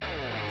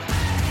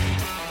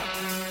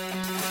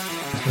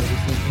for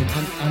this, and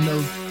I know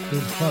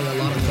there's probably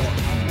a lot of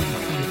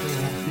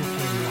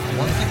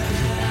One thing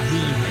that's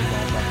really great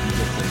about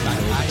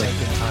I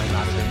taken time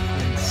out of an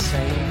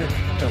insane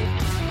film.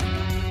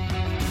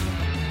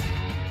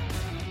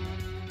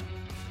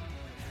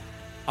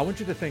 I want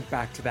you to think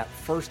back to that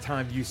first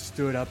time you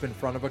stood up in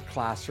front of a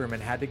classroom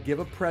and had to give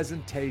a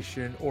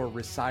presentation or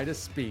recite a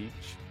speech.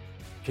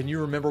 Can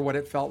you remember what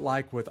it felt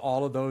like with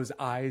all of those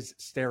eyes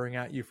staring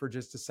at you for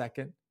just a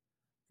second?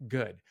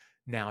 Good.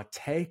 Now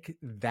take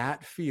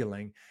that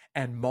feeling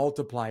and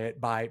multiply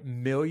it by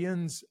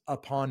millions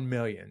upon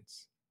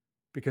millions,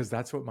 because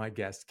that's what my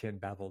guest, Ken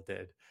Bevel,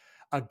 did.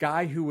 A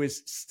guy who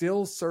is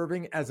still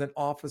serving as an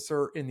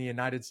officer in the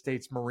United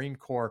States Marine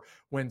Corps,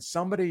 when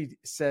somebody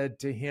said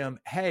to him,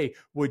 hey,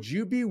 would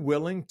you be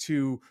willing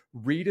to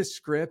read a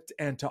script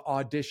and to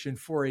audition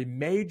for a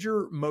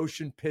major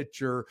motion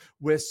picture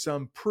with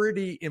some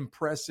pretty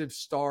impressive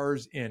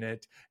stars in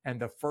it? And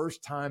the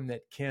first time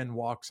that Ken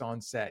walks on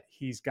set,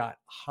 he's got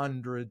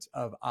hundreds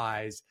of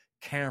eyes,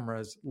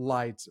 cameras,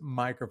 lights,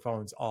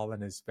 microphones all in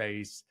his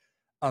face.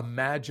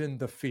 Imagine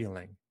the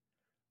feeling.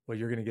 Well,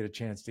 you're going to get a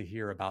chance to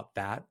hear about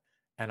that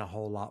and a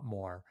whole lot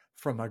more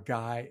from a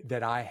guy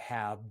that I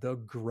have the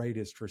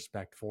greatest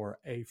respect for,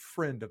 a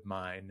friend of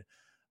mine,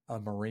 a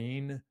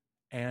Marine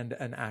and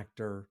an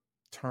actor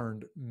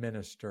turned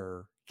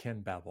minister, Ken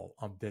Bevel,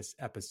 on this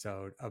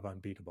episode of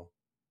Unbeatable.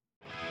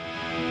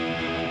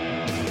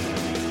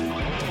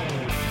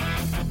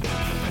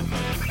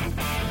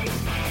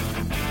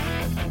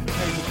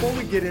 Before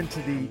we get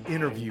into the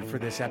interview for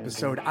this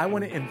episode, I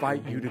want to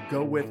invite you to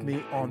go with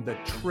me on the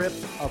trip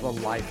of a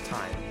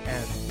lifetime.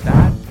 And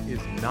that is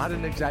not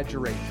an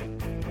exaggeration.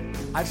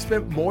 I've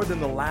spent more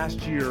than the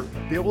last year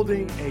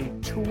building a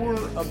tour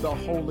of the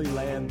Holy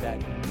Land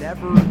that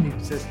never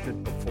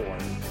existed before.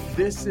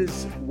 This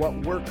is what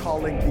we're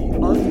calling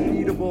the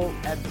unbeatable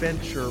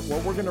adventure,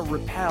 where we're going to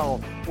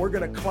rappel, we're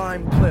going to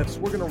climb cliffs,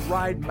 we're going to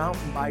ride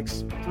mountain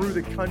bikes through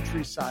the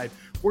countryside,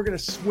 we're going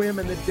to swim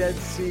in the Dead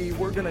Sea,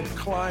 we're going to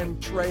climb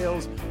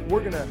trails, we're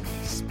going to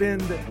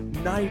spend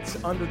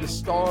nights under the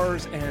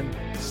stars and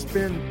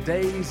spend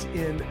days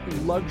in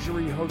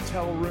luxury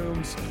hotel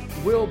rooms.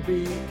 We'll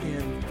be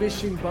in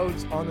fishing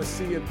boats on the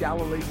Sea of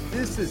Galilee.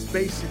 This is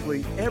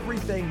basically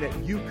everything that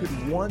you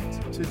could want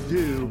to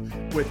do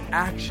with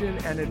action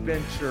and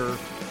adventure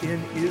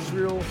in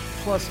Israel,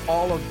 plus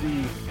all of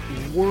the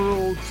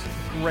world's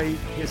great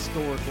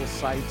historical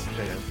sites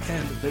there.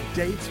 And the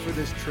dates for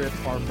this trip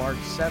are March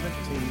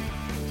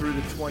 17th through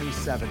the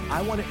 27th.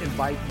 I want to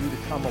invite you to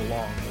come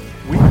along.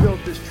 We built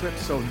this trip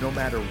so no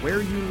matter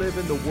where you live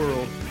in the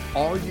world,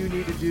 all you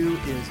need to do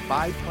is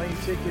buy plane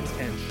tickets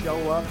and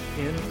show up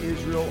in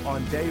Israel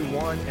on day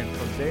one. And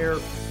from there,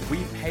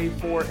 we pay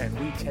for and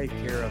we take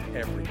care of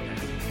everything.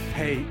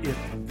 Hey, if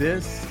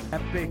this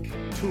epic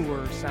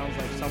tour sounds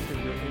like something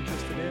you're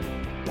interested in,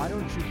 why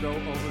don't you go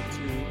over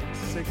to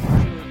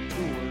Signature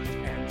Tours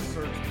and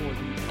search for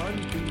the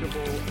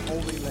Unbeatable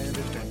Holy Land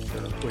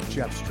Adventure with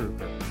Jeff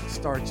Struper. It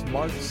starts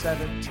March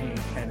 17th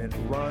and it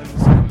runs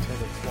until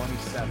the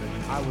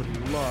 27th. I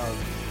would love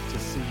to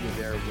see you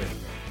there with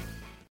me.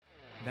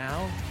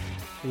 Now,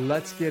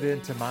 let's get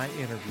into my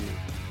interview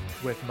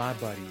with my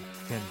buddy,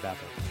 Ken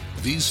Bevel.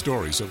 These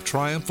stories of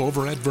triumph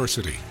over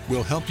adversity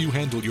will help you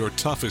handle your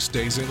toughest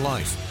days in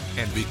life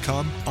and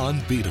become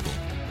unbeatable.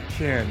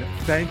 Ken,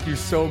 thank you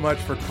so much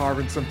for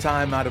carving some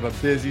time out of a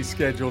busy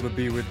schedule to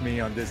be with me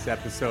on this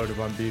episode of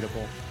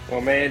Unbeatable.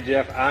 Well, man,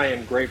 Jeff, I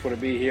am grateful to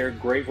be here,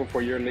 grateful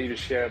for your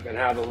leadership and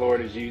how the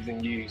Lord is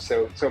using you.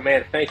 So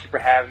man, thank you for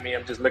having me.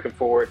 I'm just looking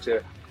forward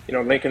to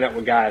linking up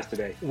with guys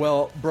today.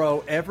 Well,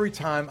 bro, every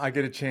time I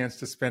get a chance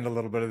to spend a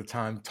little bit of the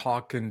time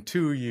talking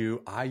to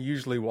you, I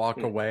usually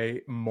walk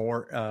away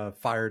more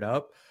fired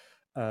up.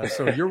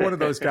 So you're one of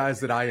those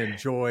guys that I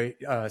enjoy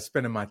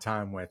spending my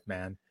time with,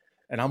 man.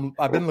 And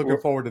I've been looking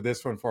forward to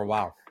this one for a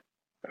while.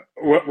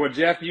 Well,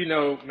 Jeff,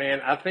 man,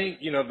 I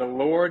think, the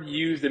Lord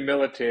used the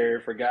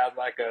military for guys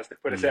like us to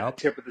put us at the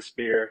tip of the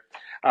spear,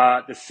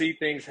 to see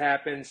things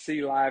happen,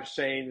 see lives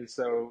change. And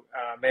so,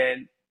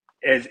 man,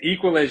 as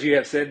equal as you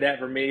have said that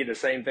for me, the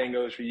same thing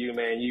goes for you,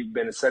 man. You've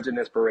been such an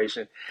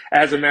inspiration.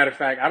 As a matter of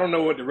fact, I don't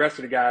know what the rest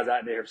of the guys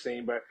out there have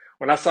seen, but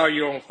when I saw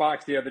you on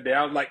Fox the other day,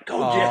 I was like,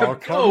 go, Jeff,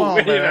 come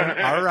on,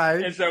 man. All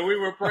right. And so we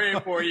were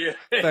praying for you.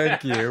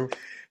 Thank you.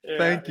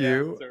 Thank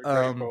you.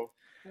 So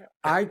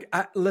I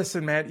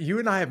listen, man, you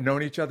and I have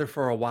known each other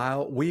for a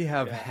while. We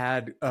have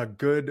had a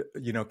good,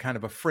 kind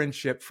of a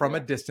friendship from a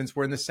distance.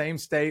 We're in the same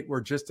state.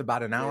 We're just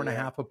about an hour and a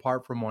half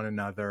apart from one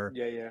another.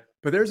 Yeah.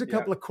 But there's a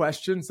couple of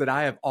questions that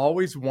I have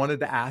always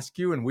wanted to ask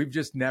you, and we've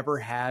just never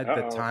had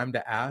the time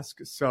to ask.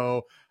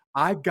 So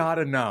I got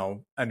to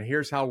know, and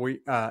here's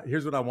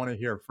what I want to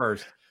hear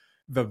first.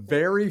 The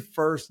very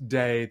first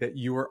day that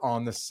you were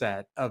on the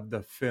set of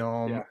the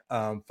film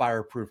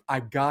Fireproof,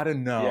 I got to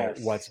know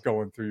what's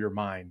going through your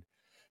mind.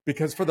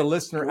 Because for the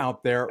listener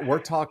out there, we're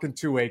talking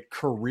to a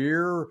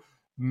career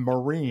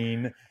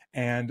Marine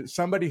and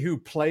somebody who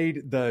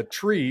played the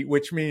tree,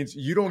 which means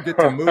you don't get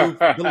to move,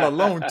 let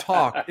alone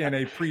talk in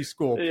a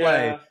preschool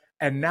play.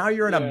 and now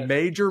you're in a Yes.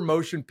 major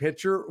motion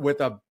picture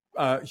with a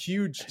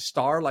huge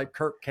star like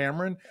Kirk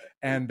Cameron.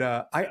 And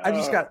I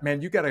just got,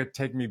 man, you got to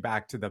take me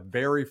back to the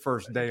very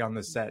first day on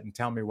the set and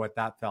tell me what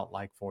that felt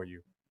like for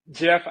you.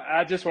 Jeff,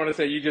 I just want to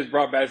say you just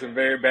brought back some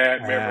very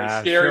bad memories,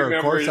 scary Sure, of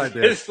memories. course I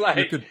did. It's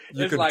like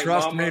you could like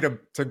trust Mama, me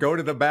to go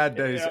to the bad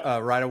days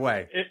right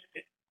away.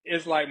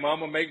 It's like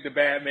Mama make the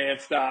bad man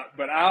stop.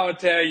 But I'll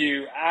tell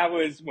you,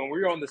 when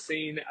we were on the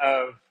scene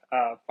of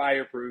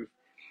Fireproof.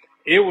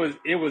 It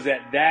was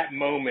at that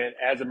moment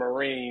as a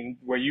Marine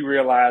where you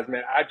realize,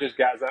 man, I just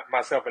got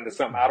myself into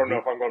something. I don't know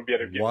if I'm going to be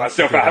able to get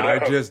myself out of. What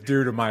did I just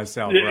do to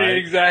myself, right?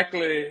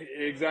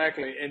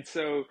 Exactly. And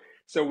so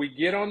we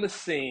get on the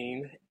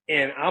scene,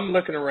 and I'm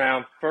looking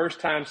around,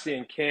 first time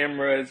seeing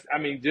cameras. I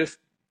mean, just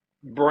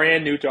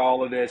brand new to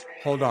all of this.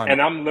 Hold on.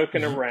 And I'm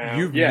looking around.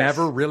 You've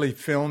never really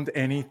filmed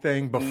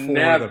anything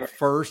before the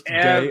first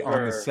day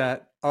on the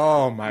set?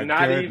 Oh, my goodness.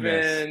 Not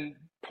even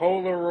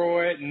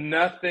Polaroid,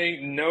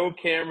 nothing, no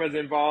cameras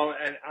involved,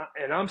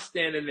 and I'm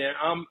standing there.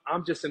 I'm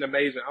just in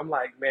amazement. I'm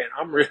like, man,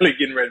 I'm really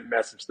getting ready to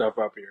mess some stuff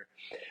up here.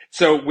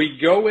 So we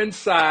go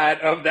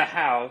inside of the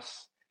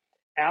house.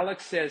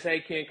 Alex says, "Hey,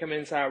 Ken, come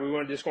inside.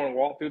 We just going to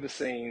walk through the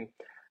scene."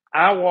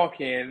 I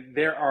walk in.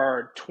 There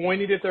are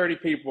 20 to 30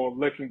 people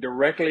looking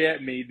directly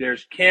at me.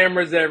 There's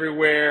cameras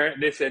everywhere.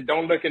 They said,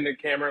 "Don't look in the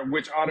camera,"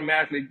 which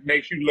automatically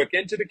makes you look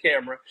into the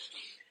camera.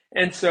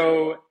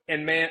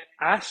 And man,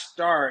 I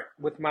start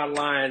with my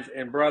lines,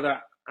 and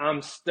brother,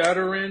 I'm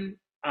stuttering,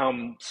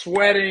 I'm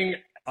sweating,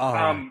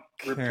 I'm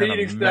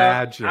repeating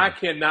stuff. I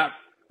cannot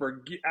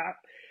forget.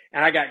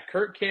 And I got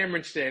Kirk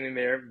Cameron standing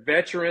there,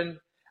 veteran.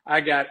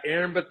 I got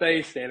Aaron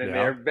Bethea standing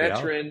there,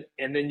 veteran.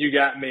 And then you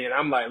got me. And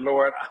I'm like,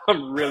 Lord,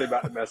 I'm really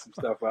about to mess some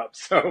stuff up.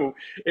 So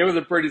it was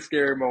a pretty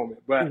scary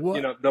moment. But,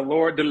 the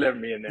Lord delivered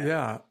me in that.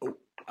 Yeah.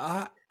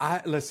 I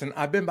listen,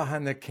 I've been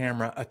behind the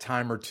camera a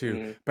time or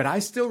two, but I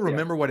still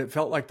remember what it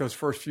felt like those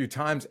first few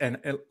times. And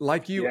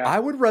like you, I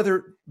would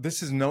rather,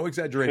 this is no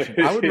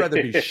exaggeration, I would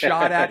rather be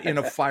shot at in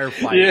a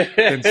firefight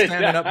than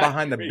standing up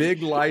behind the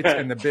big lights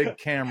and the big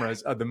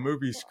cameras of the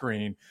movie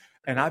screen.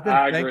 And I've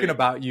been thinking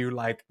about you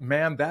like,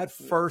 man, that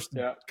first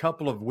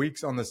couple of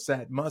weeks on the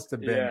set must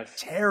have been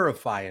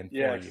terrifying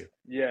for you.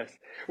 Yes.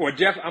 Well,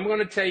 Jeff, I'm going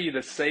to tell you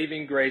the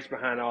saving grace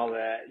behind all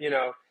that.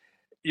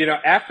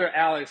 After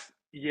Alex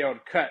yelled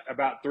cut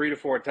about 3 to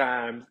 4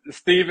 times,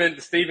 Stephen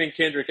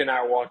Kendrick and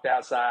I walked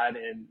outside,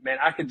 and man,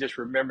 I can just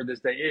remember this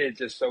day. It is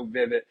just so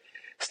vivid.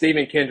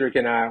 Stephen Kendrick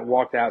and I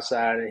walked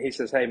outside, and he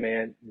says, "Hey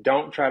man,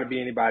 don't try to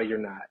be anybody you're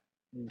not.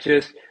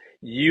 Just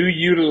you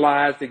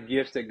utilize the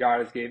gifts that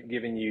God has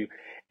given you."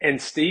 And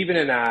Stephen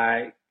and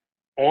I,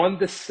 on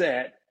the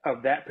set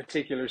of that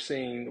particular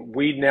scene,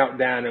 we knelt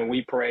down and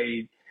we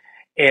prayed.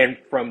 And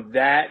from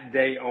that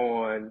day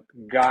on,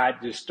 God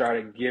just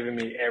started giving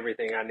me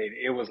everything I needed.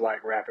 It was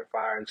like rapid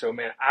fire. And so,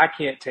 man, I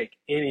can't take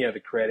any of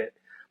the credit.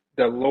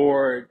 The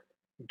Lord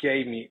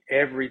gave me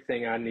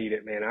everything I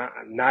needed, man.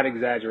 I'm not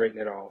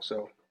exaggerating at all.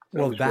 So,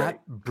 well,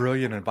 that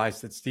brilliant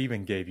advice that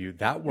Stephen gave you,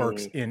 that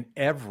works in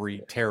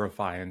every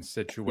terrifying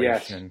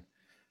situation.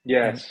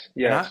 Yes.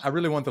 And I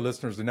really want the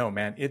listeners to know,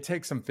 man, it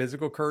takes some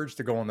physical courage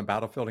to go on the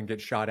battlefield and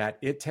get shot at.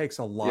 It takes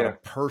a lot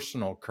of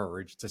personal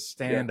courage to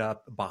stand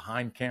up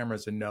behind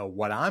cameras and know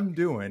what I'm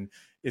doing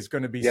is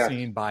going to be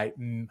seen by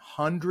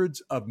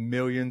hundreds of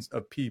millions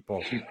of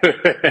people.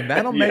 And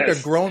that'll make a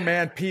grown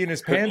man pee in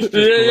his pants just a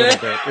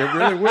little bit. It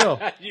really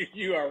will.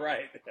 You are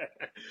right.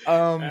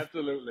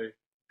 Absolutely.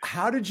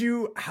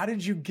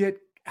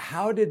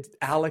 How did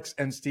Alex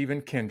and Stephen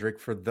Kendrick,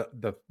 for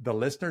the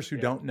listeners who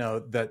don't know,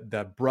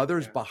 the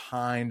brothers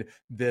behind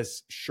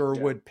this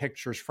Sherwood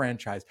Pictures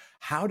franchise,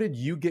 how did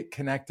you get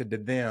connected to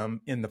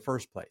them in the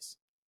first place?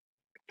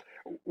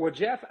 Well,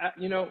 Jeff,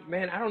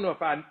 man, I don't know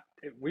if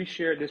we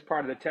shared this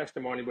part of the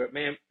testimony, but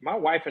man, my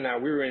wife and I,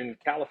 we were in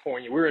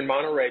California. We were in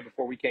Monterey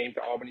before we came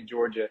to Albany,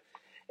 Georgia.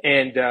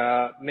 And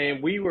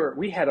man,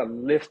 we had a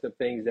list of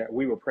things that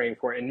we were praying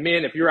for. And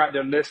men, if you're out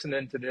there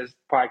listening to this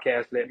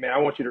podcast, man, I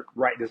want you to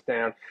write this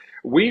down.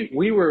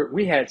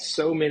 We had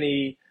so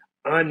many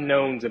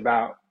unknowns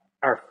about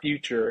our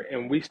future,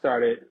 and we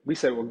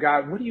said, well,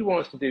 God, what do you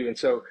want us to do? And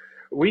so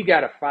we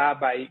got a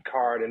 5x8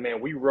 card, and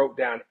man, we wrote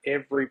down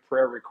every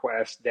prayer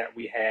request that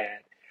we had.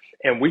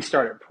 And we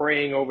started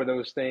praying over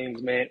those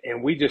things, man,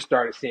 and we just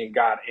started seeing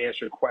God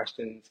answer the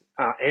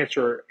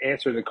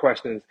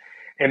questions.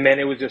 And man,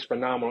 it was just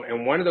phenomenal.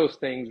 And one of those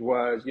things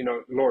was,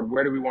 Lord,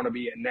 where do we want to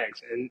be at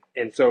next?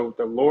 And so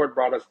the Lord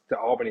brought us to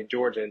Albany,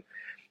 Georgia.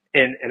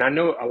 And I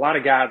know a lot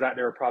of guys out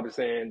there are probably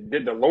saying,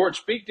 did the Lord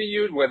speak to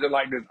you? Was it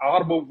like this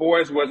audible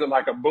voice? Was it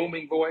like a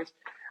booming voice?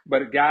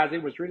 But guys,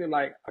 it was really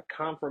like a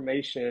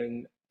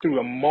confirmation through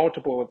a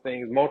multiple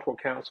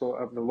counsel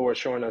of the Lord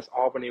showing us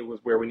Albany was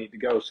where we need to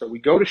go. So we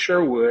go to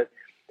Sherwood,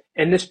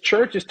 and this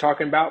church is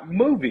talking about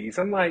movies.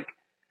 I'm like,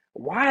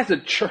 why is a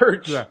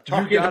church talking about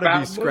movies? You got to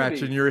be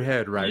scratching your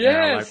head right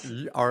now.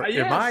 Like,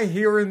 am I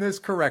hearing this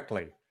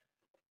correctly?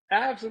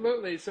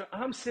 Absolutely. So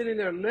I'm sitting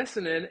there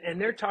listening,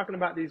 and they're talking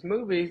about these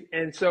movies.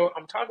 And so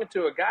I'm talking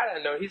to a guy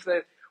I know. He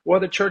said, well,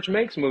 the church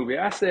makes movies.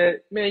 I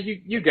said, man,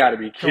 you got to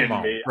be Come kidding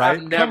on, me. I've right?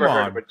 Come never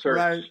heard of on, a church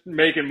right?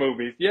 making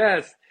movies.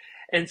 Yes.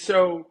 And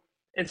so,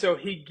 and so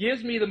he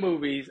gives me the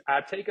movies.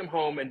 I take them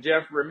home. And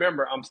Jeff,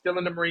 remember, I'm still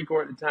in the Marine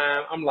Corps at the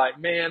time. I'm like,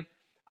 man,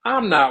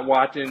 I'm not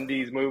watching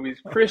these movies.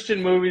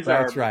 Christian movies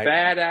That's are right.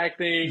 bad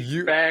acting,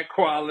 You bad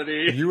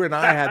quality. you and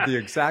I had the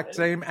exact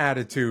same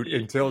attitude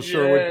until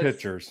Sherwood Yes.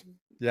 Pictures.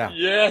 Yeah.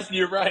 Yes,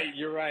 you're right.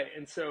 You're right.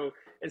 And so,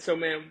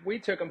 man, we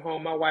took them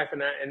home, my wife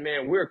and I, and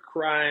man, we're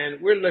crying.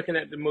 We're looking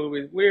at the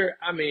movies.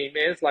 I mean,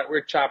 man, it's like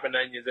we're chopping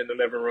onions in the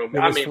living room. It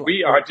I was mean,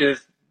 we are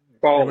just it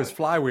was balling.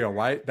 Flywheel,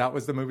 right? That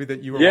was the movie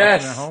that you were watching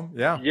at Yes, home?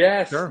 Yeah.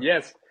 yes, Sure.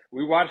 yes.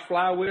 We watched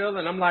Flywheel,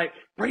 and I'm like,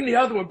 bring the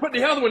other one, put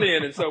the other one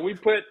in. And so we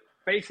put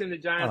Facing the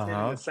Giants in,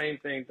 and the same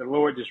thing. The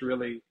Lord just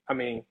really, I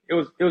mean, it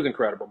was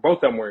incredible. Both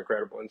of them were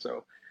incredible. And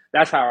so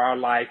that's how our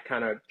life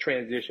kind of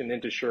transitioned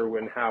into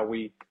Sherwood and how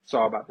we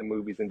saw about the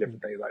movies and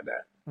different things like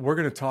that. We're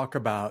going to talk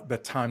about the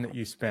time that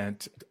you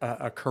spent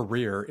a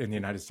career in the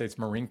United States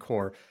Marine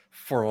Corps.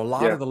 For a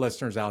lot of the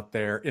listeners out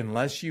there,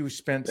 unless you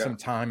spent some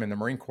time in the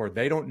Marine Corps,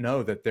 they don't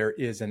know that there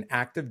is an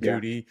active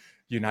duty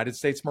United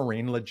States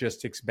Marine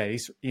logistics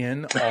base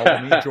in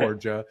Albany,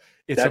 Georgia.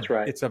 That's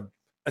right.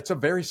 It's a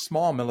very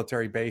small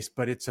military base,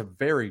 but it's a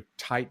very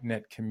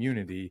tight-knit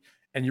community,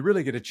 and you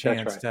really get a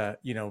chance to,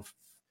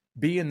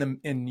 be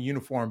in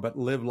uniform but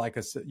live like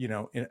a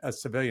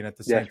civilian at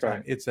the same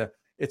time. It's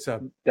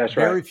a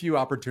very few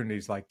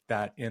opportunities like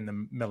that in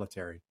the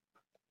military.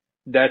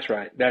 That's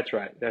right.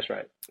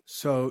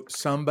 So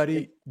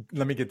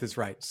let me get this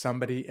right.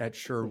 Somebody at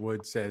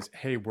Sherwood says,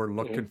 "Hey, we're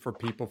looking for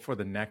people for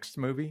the next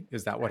movie."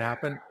 Is that what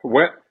happened?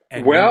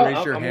 I'm going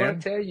to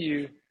tell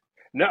you.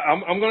 No,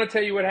 I'm going to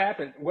tell you what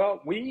happened.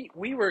 Well, we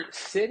were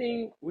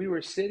sitting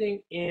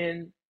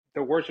in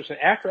the worship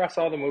center after I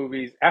saw the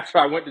movies. After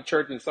I went to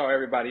church and saw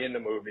everybody in the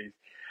movies,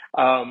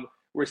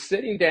 we're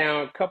sitting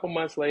down a couple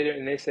months later,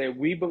 and they say,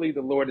 "We believe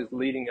the Lord is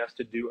leading us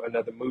to do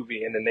another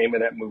movie, and the name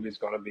of that movie is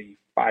going to be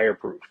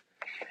Fireproof."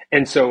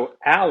 And so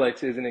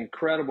Alex is an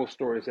incredible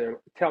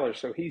storyteller.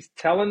 So he's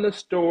telling the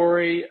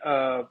story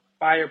of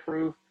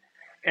Fireproof.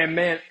 And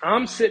man,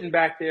 I'm sitting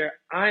back there,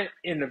 I'm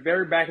in the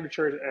very back of the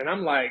church, and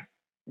I'm like,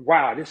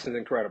 wow, this is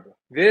incredible.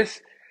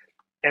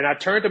 And I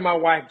turned to my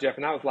wife, Jeff,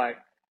 and I was like,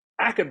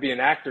 I could be an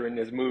actor in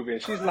this movie.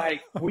 And she's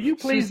like, will you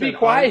please be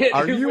quiet?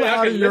 Are you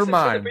out of your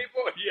mind?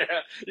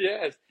 Yeah,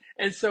 yes.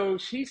 And so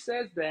she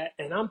says that,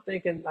 and I'm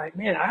thinking like,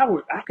 man, I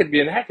could be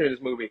an actor in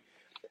this movie.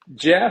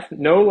 Jeff,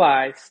 no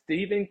lie,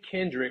 Stephen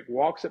Kendrick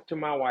walks up to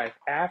my wife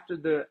after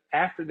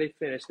they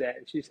finish that,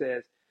 and she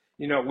says,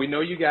 we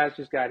know you guys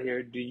just got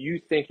here. Do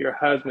you think your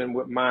husband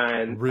would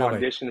mind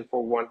auditioning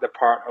for the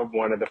part of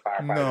one of the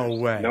firefighters? No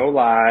way. No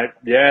lie.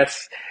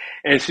 Yes.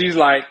 And she's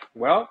like,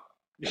 well,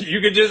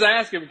 you could just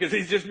ask him because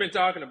he's just been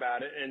talking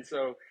about it. And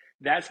so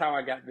that's how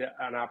I got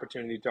an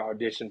opportunity to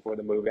audition for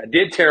the movie. I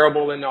did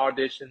terrible in the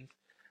auditions,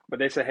 but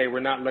they said, hey, we're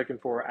not looking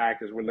for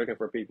actors. We're looking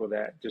for people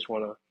that just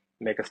want to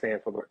make a stand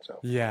for it. So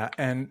yeah,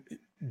 and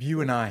you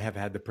and I have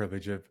had the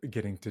privilege of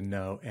getting to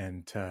know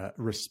and to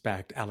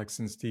respect Alex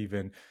and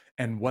Stephen,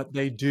 and what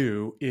they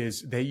do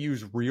is they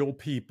use real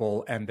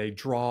people and they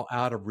draw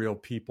out of real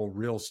people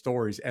real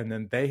stories, and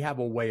then they have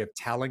a way of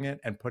telling it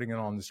and putting it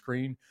on the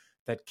screen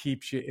that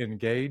keeps you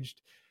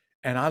engaged.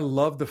 And I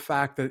love the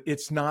fact that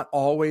it's not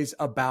always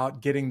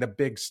about getting the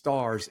big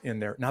stars in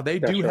there. Now they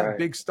do have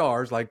big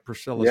stars like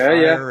Priscilla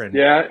Schreier and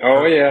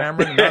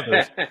Cameron and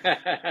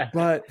others.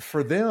 But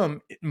for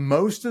them,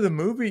 most of the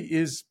movie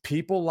is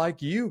people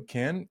like you,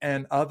 Ken,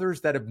 and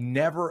others that have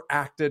never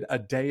acted a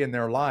day in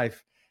their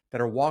life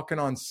that are walking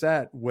on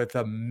set with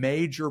a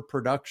major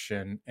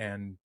production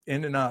and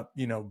ending up,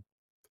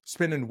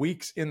 spending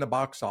weeks in the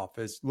box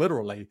office,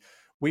 literally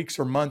weeks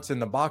or months in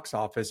the box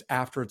office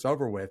after it's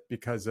over with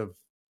because of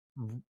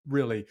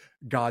really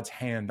God's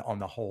hand on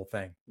the whole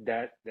thing.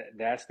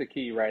 That's the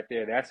key right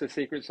there. That's the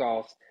secret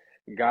sauce.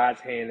 God's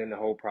hand in the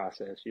whole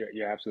process.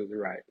 You're absolutely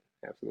right.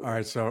 Absolutely. All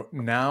right. So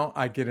now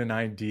I get an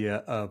idea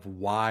of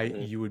why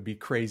you would be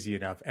crazy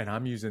enough, and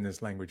I'm using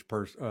this language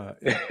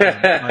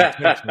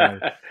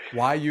intentionally,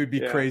 why you'd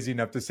be crazy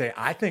enough to say,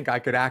 I think I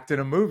could act in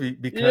a movie,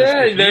 because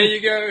there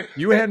you go.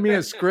 You hand me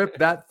a script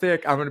that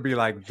thick, I'm going to be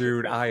like,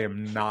 dude, I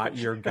am not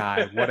your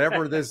guy.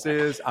 Whatever this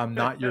is, I'm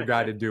not your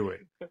guy to do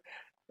it.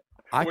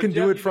 I can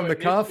do it from the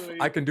cuff.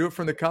 I can do it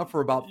from the cuff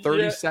for about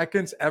 30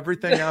 seconds.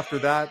 Everything after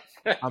that,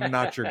 I'm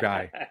not your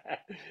guy.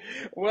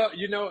 Well,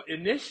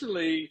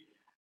 initially,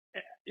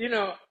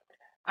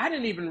 I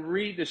didn't even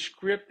read the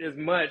script as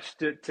much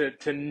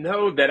to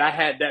know that I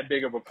had that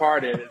big of a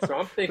part in it. So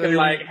I'm thinking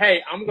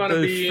hey, I'm going to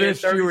be in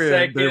 30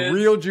 seconds. They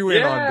reeled you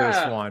in on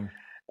this one.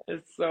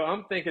 So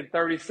I'm thinking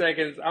 30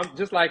 seconds. I'm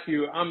just like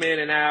you. I'm in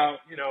and out,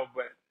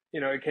 but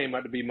it came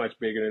out to be much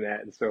bigger than that.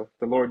 And so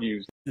the Lord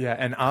used it. Yeah.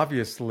 And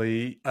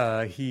obviously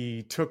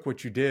he took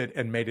what you did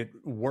and made it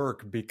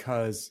work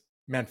because,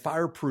 man,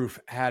 Fireproof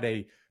had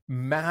a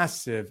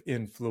massive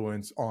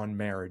influence on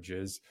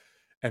marriages.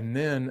 And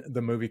then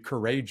the movie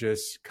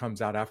Courageous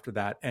comes out after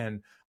that.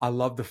 And I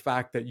love the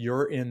fact that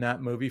you're in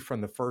that movie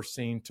from the first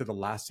scene to the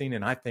last scene.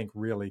 And I think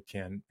really,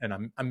 Ken,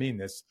 and I mean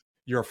this,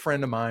 you're a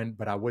friend of mine,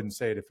 but I wouldn't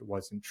say it if it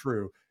wasn't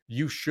true.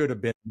 You should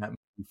have been in that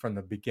movie from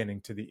the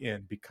beginning to the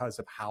end because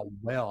of how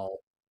well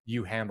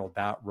you handled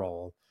that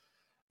role.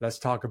 Let's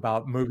talk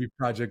about movie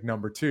project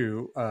number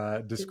two.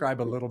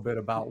 Describe a little bit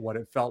about what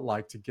it felt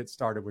like to get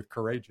started with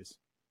Courageous.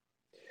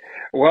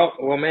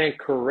 Well, man,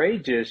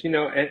 courageous,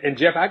 and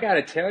Jeff, I got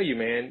to tell you,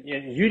 man,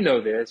 and you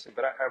know this,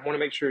 but I want to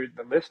make sure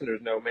the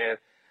listeners know, man,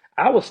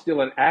 I was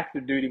still an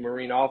active duty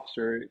Marine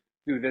officer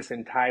through this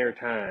entire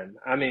time.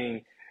 I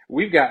mean,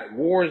 we've got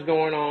wars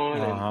going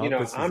on, and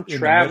This is I'm in the middle of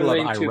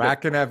traveling to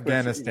Iraq and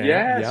Afghanistan.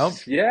 Yep.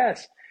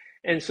 yes.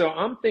 And so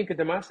I'm thinking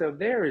to myself,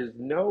 there is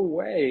no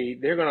way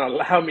they're going to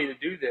allow me to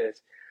do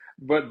this.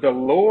 But the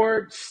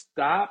Lord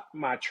stopped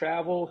my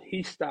travel.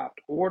 He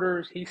stopped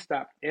orders. He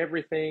stopped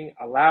everything,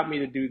 allowed me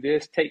to do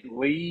this, take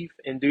leave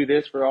and do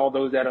this for all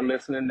those that are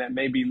listening that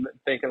may be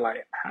thinking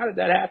like, how did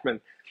that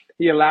happen?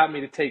 He allowed me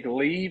to take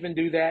leave and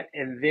do that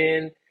and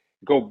then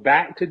go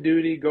back to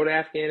duty, go to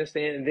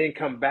Afghanistan and then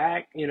come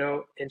back,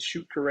 and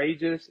shoot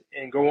Courageous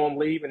and go on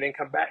leave and then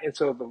come back. And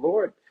so the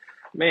Lord,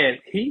 man,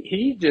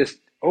 he just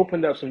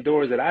opened up some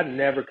doors that I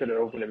never could have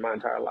opened in my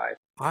entire life.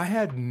 I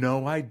had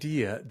no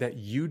idea that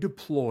you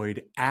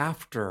deployed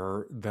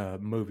after the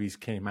movies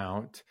came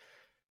out.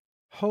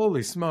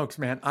 Holy smokes,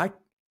 man. I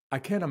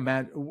can't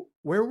imagine.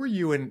 Where were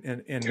you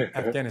in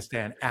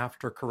Afghanistan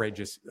after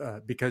Courageous?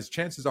 Because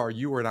chances are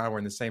you and I were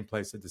in the same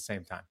place at the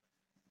same time.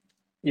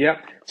 Yep.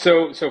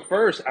 So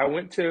first I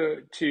went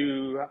to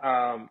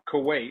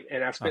Kuwait,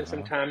 and I spent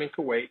some time in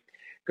Kuwait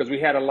because we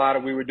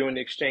were doing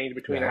the exchange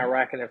between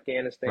Iraq and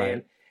Afghanistan.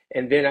 Right.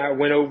 And then I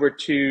went over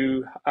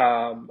to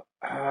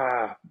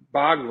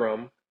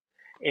Bagram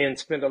and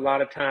spent a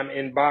lot of time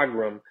in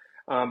Bagram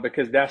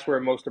because that's where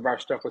most of our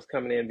stuff was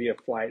coming in via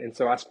flight. And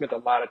so I spent a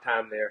lot of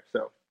time there.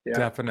 So yeah.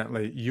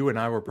 Definitely. You and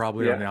I were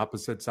probably on the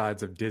opposite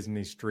sides of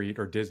Disney Street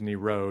or Disney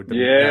Road,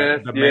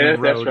 the main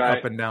road right.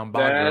 up and down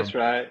Bagram. That's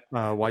right.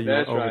 While you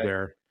were over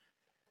there.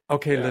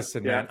 Okay,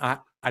 listen, yeah. man,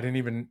 I didn't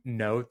even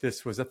know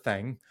this was a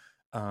thing.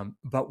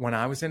 But when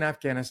I was in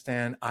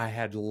Afghanistan, I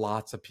had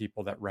lots of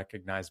people that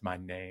recognized my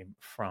name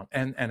from,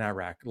 and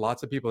Iraq,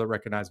 lots of people that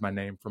recognized my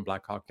name from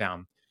Black Hawk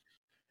Down.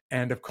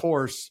 And of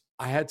course,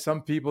 I had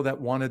some people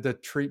that wanted to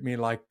treat me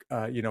like,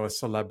 a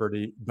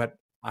celebrity, but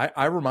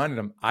I reminded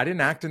them, I didn't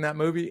act in that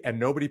movie and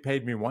nobody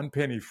paid me one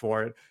penny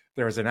for it.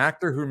 There was an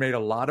actor who made a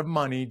lot of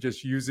money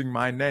just using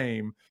my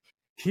name.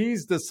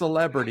 He's the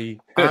celebrity.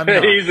 I'm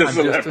not. I'm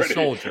just a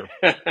soldier.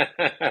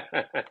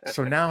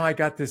 So now I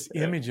got this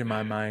image in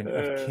my mind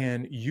of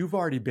Ken, you've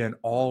already been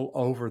all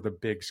over the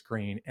big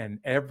screen and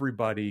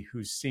everybody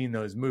who's seen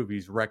those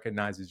movies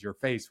recognizes your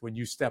face when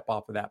you step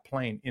off of that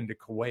plane into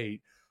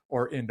Kuwait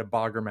or into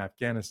Bagram,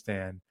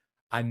 Afghanistan.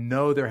 I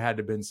know there had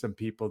to have been some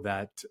people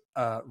that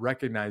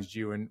recognized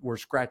you and were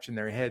scratching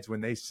their heads when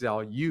they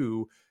saw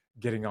you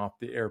getting off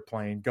the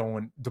airplane,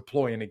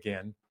 deploying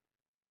again.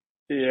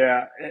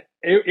 Yeah,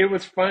 it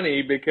was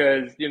funny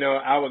because,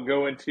 I would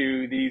go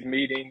into these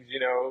meetings,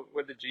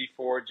 with the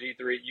G4,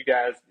 G3. You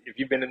guys, if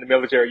you've been in the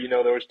military, you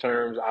know those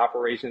terms,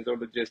 operations or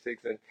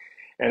logistics.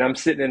 And I'm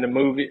sitting in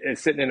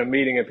a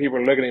meeting and people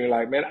are looking at me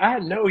like, man, I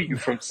know you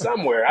from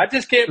somewhere. I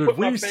just can't put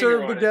my finger on it. We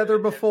served together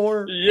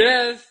before?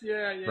 Yes,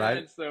 yeah. Right.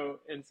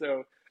 And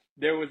so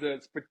there was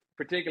a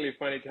particularly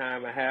funny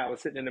time I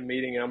was sitting in a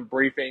meeting and I'm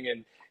briefing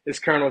and this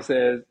colonel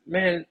says,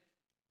 man,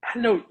 I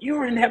know you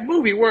were in that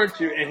movie, weren't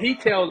you? And he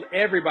tells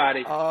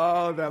everybody.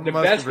 Oh, that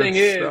must have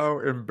been so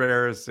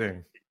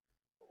embarrassing.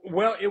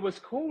 Well, it was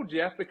cool,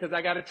 Jeff, because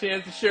I got a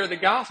chance to share the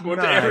gospel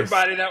to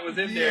everybody that was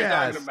in there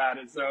talking about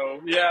it.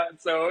 So yeah,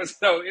 so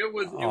it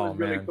was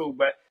really cool.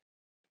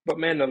 But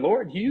man, the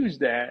Lord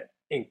used that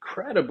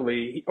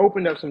incredibly. He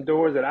opened up some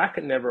doors that I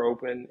could never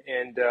open,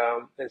 and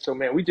so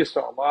man, we just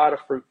saw a lot of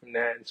fruit from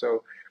that. And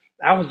so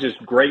I was just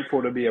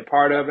grateful to be a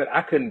part of it.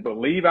 I couldn't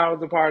believe I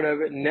was a part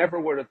of it. Never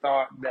would have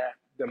thought that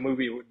the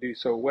movie would do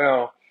so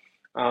well.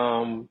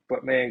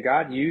 But man,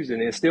 God used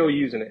it and still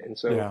using it. And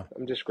so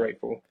I'm just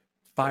grateful.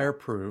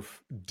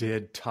 Fireproof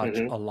did touch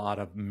a lot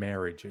of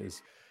marriages,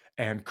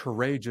 and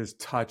Courageous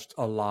touched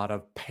a lot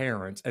of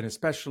parents and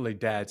especially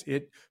dads.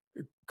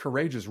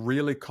 Courageous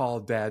really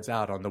called dads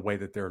out on the way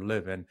that they're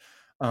living.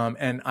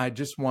 And I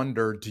just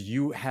wonder, did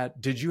you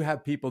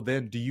have people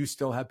then? Do you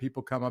still have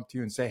people come up to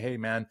you and say, hey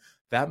man,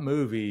 that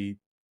movie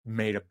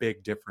made a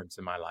big difference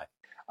in my life?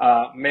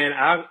 Man,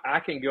 I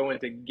can go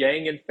into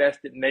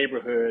gang-infested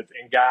neighborhoods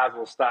and guys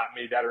will stop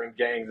me that are in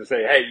gangs and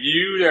say, hey,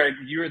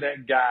 you're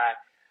that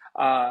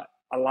guy.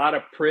 A lot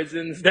of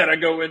prisons that I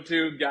go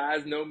into,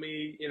 guys know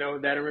me,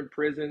 that are in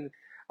prison.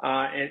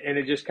 And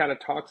it just kind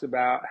of talks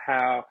about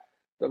how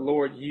the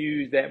Lord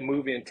used that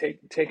movie and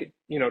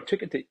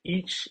took it to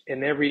each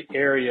and every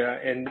area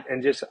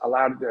and just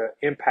allowed it to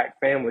impact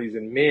families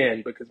and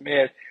men because,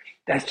 man,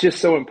 that's just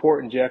so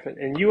important, Jeff.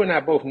 And you and I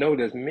both know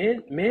this.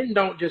 Men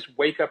don't just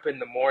wake up in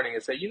the morning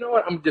and say, you know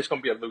what, I'm just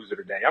going to be a loser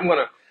today. I'm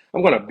going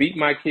to beat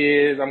my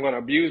kids. I'm going to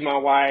abuse my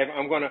wife.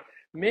 I'm going to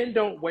men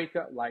don't wake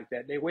up like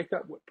that. They wake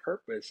up with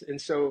purpose. And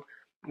so,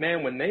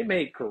 man, when they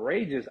made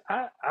Courageous,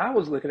 I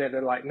was looking at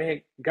it like,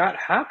 man, God,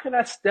 how can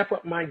I step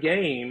up my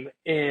game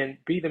and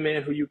be the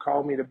man who you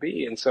called me to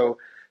be? And so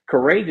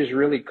Courageous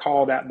really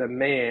called out the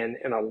man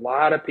in a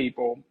lot of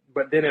people,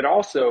 but then it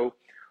also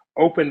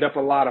opened up a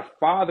lot of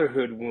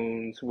fatherhood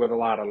wounds with a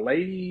lot of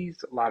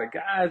ladies, a lot of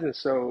guys. And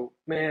so,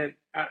 man,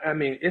 I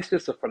mean, it's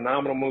just a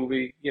phenomenal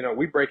movie. You know,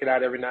 we break it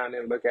out every now and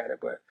then and look at it,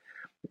 but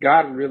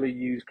God really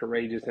used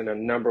Courageous in a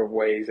number of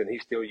ways, and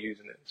He's still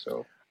using it.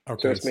 So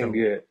Okay, it's been so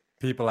good.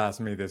 people ask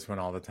me this one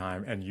all the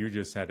time, and you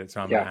just said it,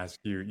 so I'm going Yeah. to ask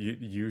you.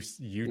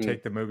 You Mm.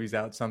 take the movies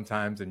out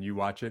sometimes, and you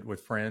watch it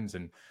with friends,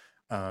 and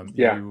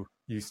Yeah.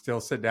 you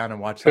still sit down and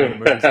watch some of the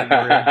movies that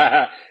you're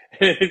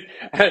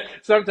in.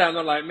 Sometimes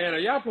I'm like, man, are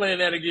y'all playing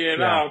that again?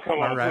 Yeah. Oh, come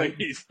All on, right.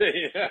 please.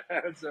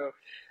 So,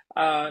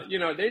 you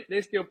know,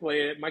 they still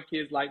play it. My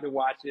kids like to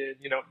watch it.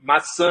 You know, my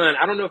son,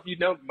 I don't know if you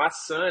know, my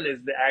son is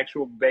the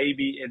actual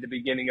baby at the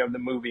beginning of the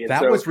movie. And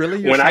That so was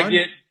really your when I son?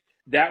 get,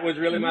 that was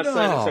really my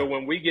son. And so No.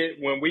 when we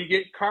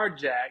get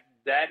carjacked,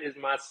 that is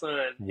my son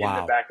in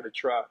the Wow. back of the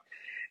truck.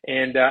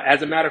 And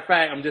as a matter of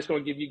fact, I'm just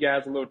going to give you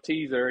guys a little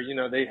teaser. You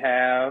know, they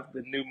have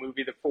the new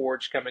movie, The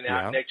Forge, coming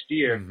out Yeah. next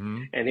year.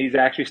 Mm-hmm. And he's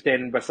actually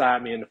standing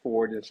beside me in The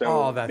Forge. And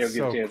Oh, so they'll that's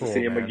get a so chance to cool,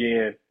 see him man.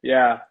 again.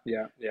 Yeah.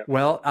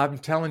 Well, I'm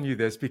telling you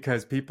this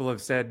because people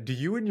have said, do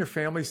you and your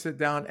family sit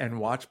down and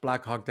watch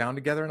Black Hawk Down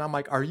together? And I'm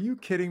like, are you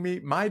kidding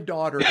me? My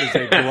daughter is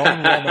a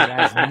grown woman,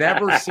 has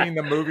never seen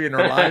the movie in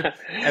her life.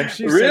 And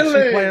she said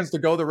she Really? plans to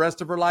go the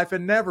rest of her life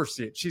and never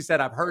see it. She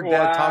said, I've heard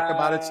Dad talk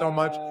about it so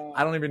much,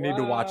 I Wow. don't even need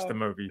to watch the Wow.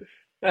 movie.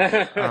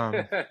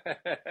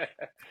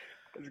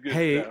 That's good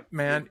Hey, stuff. Good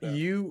man,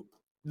 stuff.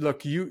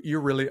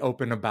 you're really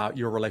open about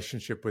your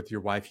relationship with your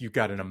wife. You've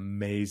got an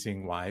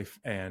amazing wife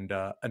and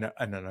an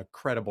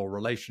incredible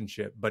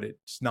relationship, but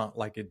it's not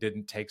like it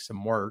didn't take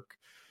some work.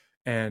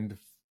 And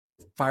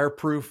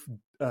Fireproof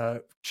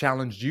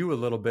challenged you a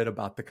little bit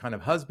about the kind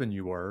of husband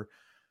you were,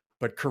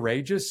 but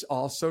Courageous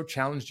also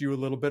challenged you a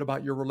little bit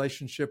about your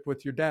relationship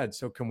with your dad.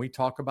 So can we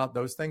talk about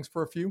those things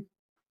for a few?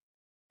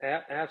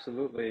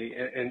 Absolutely,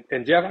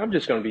 and Jeff, I'm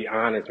just going to be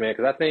honest, man,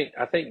 because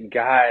I think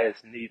guys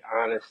need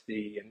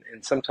honesty,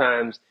 and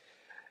sometimes,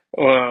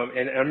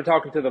 and I'm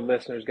talking to the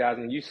listeners, guys,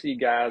 and you see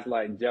guys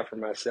like Jeff or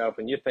myself,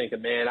 and you're thinking,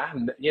 man,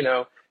 you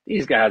know,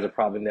 these guys have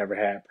probably never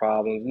had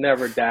problems,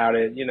 never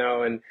doubted, you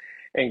know,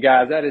 and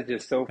guys, that is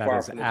just so That far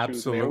is from the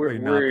truth, man. absolutely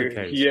not the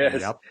case. Yes,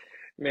 Yep.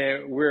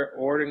 man, we're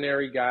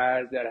ordinary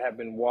guys that have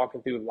been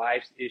walking through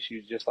life's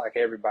issues just like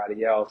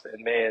everybody else,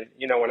 and man,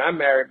 you know, when I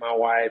married my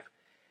wife,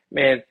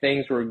 man,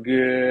 things were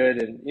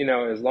good. And, you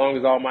know, as long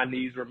as all my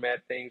needs were met,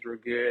 things were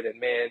good. And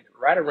man,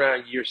 right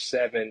around year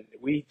 7,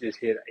 we just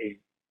hit a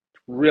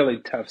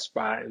really tough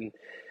spot.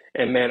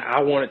 And man,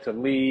 I wanted to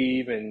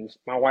leave. And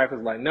my wife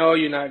was like, no,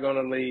 you're not going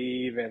to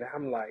leave. And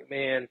I'm like,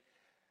 man,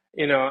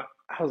 you know,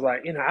 I was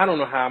like, you know, I don't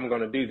know how I'm going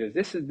to do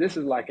this. This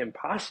is like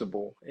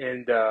impossible.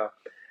 And,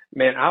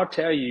 man, I'll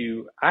tell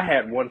you, I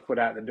had one foot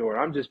out the door.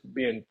 I'm just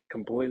being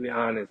completely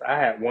honest. I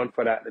had one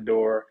foot out the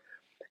door.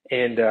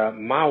 And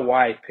my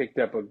wife picked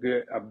up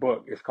a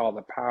book. It's called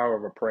The Power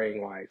of a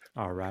Praying Wife.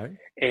 All right.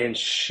 And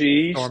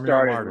she Stormy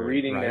started O'Martin,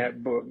 reading right?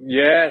 that book.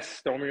 Yes,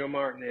 Stormy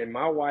O'Martin. And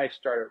my wife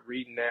started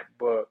reading that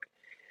book.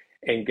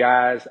 And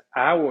guys,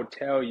 I will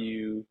tell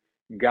you,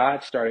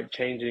 God started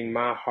changing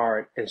my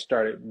heart and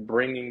started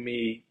bringing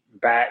me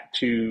back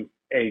to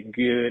a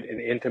good and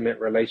intimate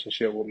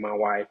relationship with my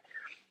wife.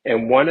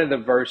 And one of the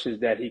verses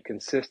that he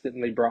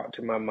consistently brought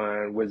to my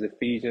mind was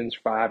Ephesians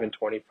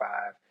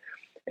 5:25.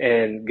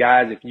 And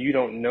guys, if you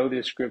don't know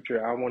this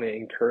scripture, I want to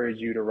encourage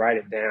you to write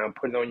it down,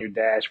 put it on your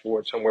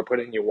dashboard somewhere, put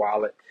it in your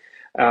wallet.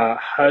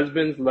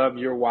 Husbands, love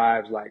your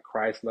wives like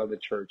Christ loved the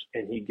church,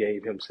 and he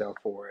gave himself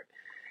for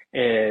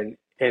it.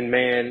 And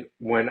man,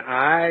 when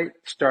I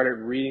started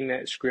reading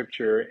that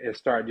scripture and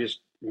started just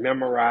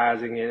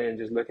memorizing it and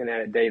just looking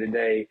at it day to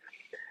day,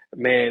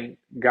 man,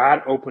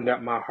 God opened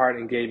up my heart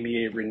and gave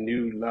me a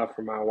renewed love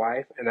for my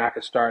wife, and I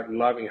could start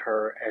loving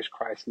her as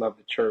Christ loved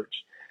the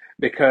church.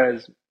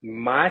 Because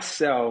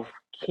myself,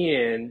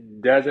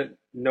 Ken, doesn't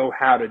know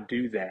how to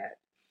do that.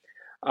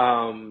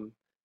 Um,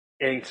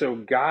 and so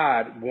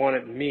God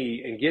wanted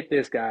me, and get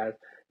this, guys,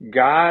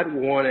 God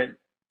wanted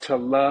to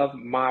love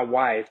my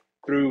wife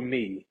through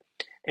me.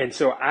 And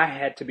so I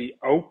had to be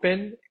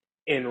open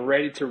and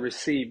ready to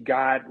receive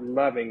God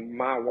loving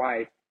my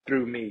wife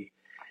through me.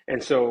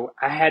 And so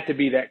I had to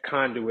be that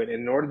conduit.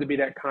 In order to be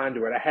that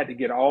conduit, I had to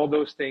get all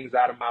those things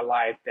out of my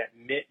life that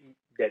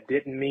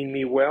didn't mean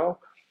me well,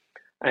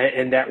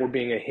 and that were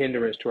being a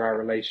hindrance to our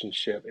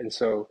relationship. And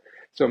so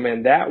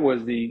man, that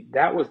was the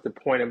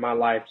point in my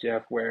life,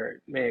 Jeff,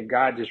 where man,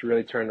 God just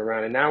really turned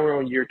around. And now we're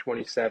on year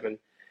 27,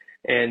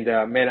 and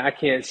man, I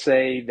can't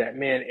say that,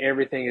 man,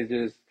 everything is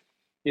just,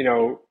 you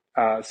know,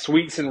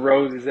 sweets and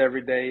roses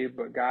every day,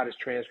 but God is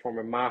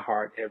transforming my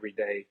heart every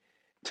day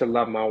to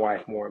love my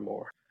wife more and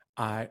more.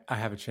 I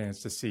have a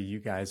chance to see you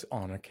guys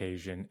on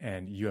occasion,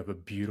 and you have a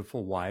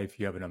beautiful wife.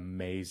 You have an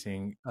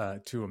amazing,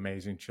 two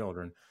amazing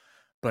children.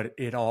 but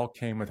it all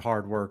came with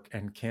hard work.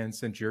 And Ken,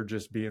 since you're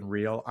just being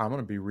real, I'm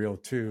going to be real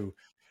too.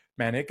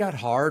 Man, it got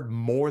hard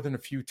more than a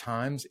few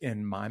times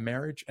in my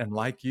marriage. And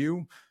like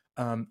you,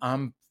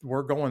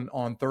 we're going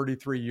on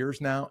 33 years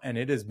now, and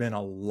it has been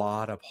a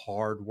lot of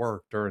hard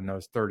work during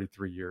those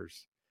 33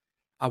 years.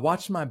 I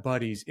watched my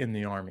buddies in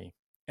the Army,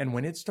 and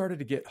when it started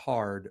to get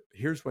hard,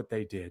 here's what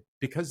they did.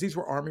 Because these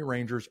were Army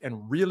Rangers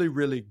and really,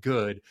 really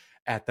good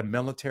at the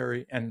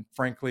military and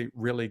frankly,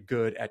 really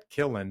good at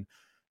killing,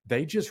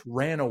 they just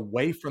ran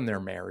away from their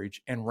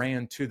marriage and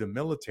ran to the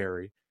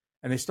military.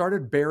 And they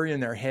started burying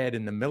their head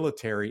in the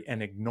military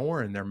and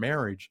ignoring their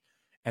marriage.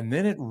 And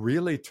then it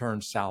really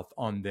turned south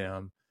on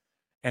them.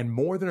 And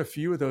more than a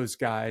few of those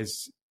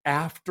guys,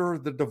 after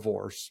the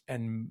divorce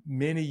and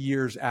many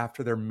years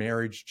after their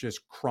marriage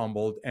just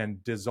crumbled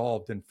and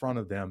dissolved in front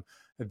of them,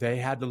 they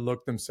had to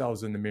look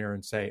themselves in the mirror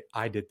and say,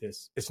 I did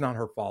this. It's not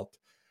her fault.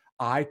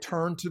 I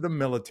turned to the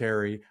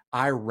military.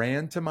 I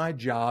ran to my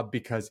job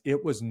because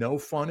it was no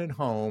fun at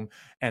home.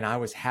 And I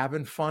was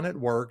having fun at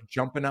work,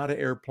 jumping out of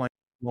airplanes,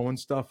 blowing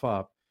stuff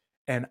up.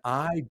 And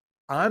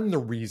I'm the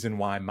reason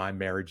why my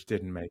marriage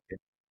didn't make it.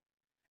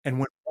 And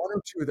when one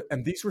or two of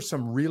and these were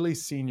some really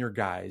senior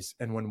guys,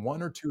 and when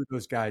one or two of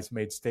those guys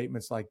made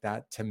statements like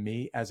that to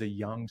me as a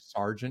young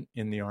sergeant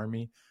in the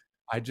Army,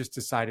 I just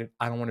decided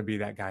I don't want to be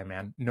that guy,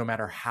 man. No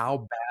matter how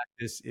bad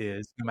this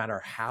is, no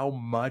matter how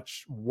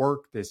much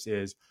work this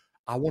is,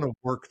 I want to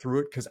work through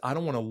it because I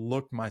don't want to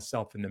look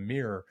myself in the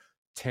mirror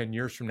 10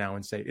 years from now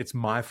and say it's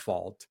my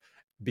fault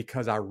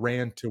because I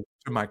ran to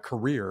my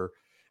career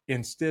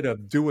instead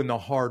of doing the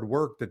hard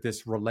work that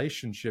this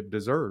relationship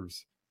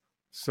deserves.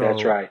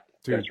 That's So, right.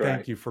 dude, That's right.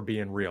 thank you for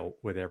being real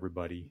with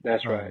everybody.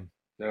 That's right.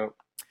 No,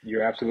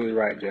 you're absolutely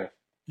right, Jeff.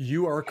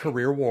 You are a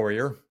career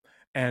warrior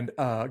and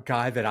a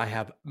guy that I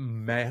have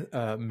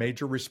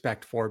major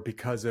respect for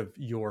because of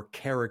your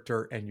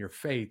character and your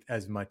faith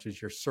as much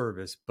as your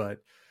service. But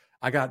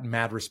I got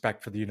mad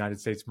respect for the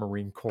United States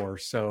Marine Corps.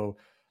 So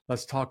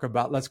let's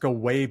go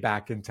way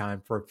back in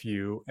time for a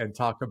few and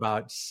talk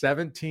about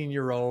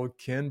 17-year-old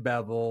Ken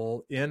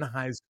Bevel in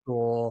high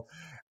school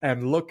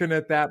and looking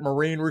at that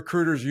Marine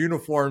recruiter's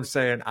uniform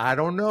saying, I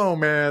don't know,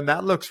 man,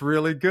 that looks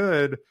really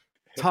good.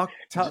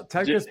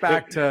 Take us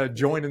back to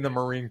joining the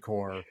Marine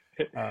Corps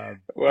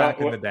Well,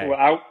 back in the day.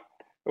 I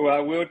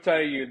will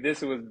tell you,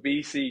 this was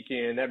BC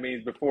Ken. That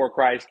means before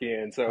Christ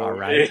Ken. All So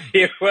right.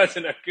 it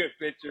wasn't a good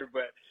picture,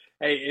 but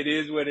hey, it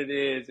is what it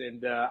is.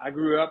 And I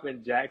grew up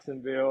in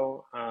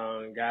Jacksonville.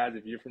 Guys,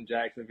 if you're from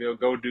Jacksonville,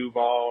 go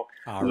Duval.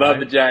 All Love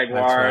the right. That's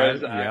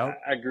Jaguars. right.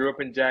 Yep. I grew up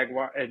in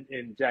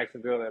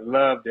Jacksonville and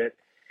loved it.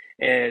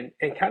 And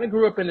kind of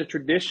grew up in a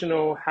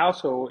traditional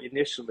household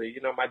initially.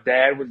 You know, my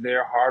dad was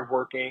there,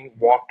 hardworking,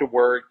 walked to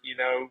work,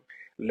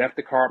 left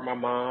the car with my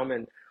mom,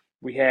 and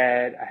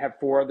I have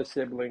four other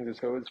siblings, and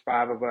so it was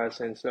five of us.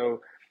 And so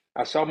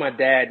I saw my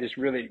dad just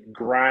really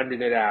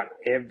grinding it out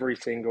every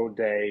single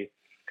day.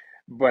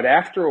 But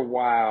after a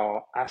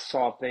while, I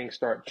saw things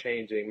start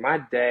changing. My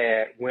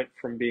dad went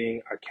from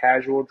being a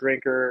casual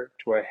drinker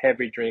to a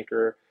heavy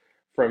drinker,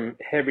 from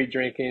heavy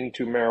drinking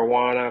to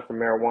marijuana, from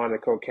marijuana to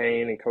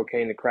cocaine, and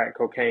cocaine to crack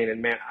cocaine.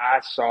 And man,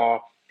 I saw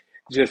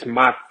just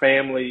my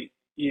family,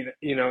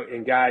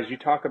 and guys,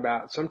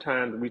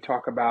 sometimes we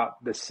talk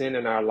about the sin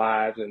in our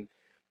lives and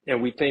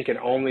we think it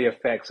only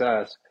affects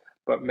us.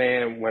 But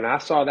man, when I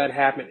saw that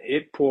happen,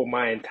 it pulled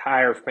my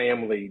entire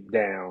family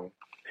down.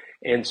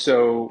 And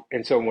so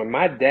when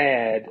my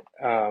dad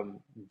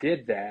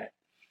did that,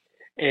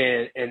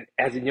 and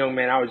as a young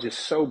man, I was just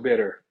so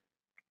bitter.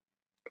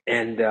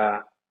 And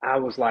I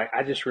was like,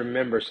 I just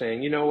remember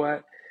saying, you know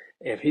what?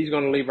 If he's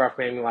going to leave our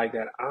family like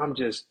that, I'm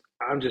just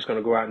going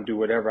to go out and do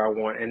whatever I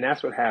want. And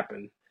that's what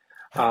happened.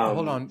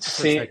 Hold on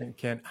for a second,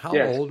 Ken. How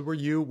Yes. old were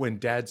you when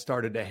Dad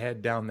started to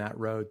head down that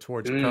road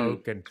towards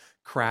coke and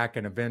crack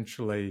and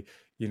eventually,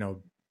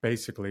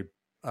 basically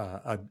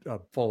a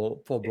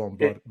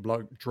full-blown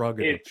blood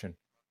drug addiction?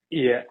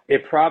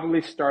 It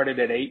probably started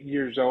at 8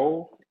 years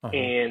old,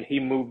 and he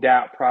moved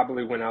out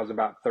probably when I was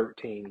about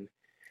 13.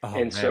 Oh, And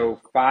man.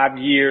 so 5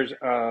 years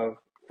of,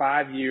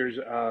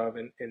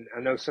 and I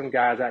know some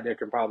guys out there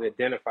can probably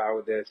identify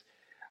with this,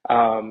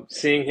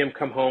 seeing him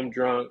come home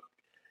drunk.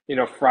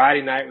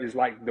 Friday night was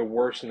like the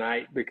worst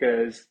night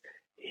because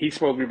he's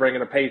supposed to be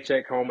bringing a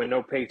paycheck home and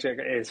no paycheck.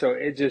 And so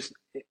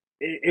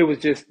it was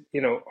just,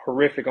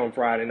 horrific on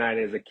Friday night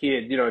as a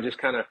kid, just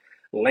kind of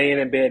laying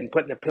in bed and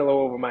putting a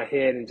pillow over my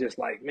head and just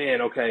like, man,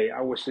 okay,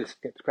 I wish this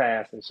gets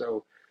past. And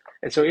so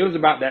it was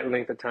about that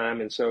length of time.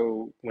 And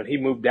so when he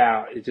moved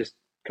out, it just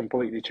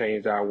completely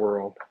changed our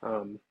world.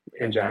 And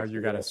now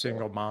you got a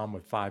single mom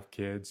with 5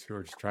 kids who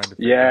are just trying to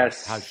figure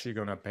out how's she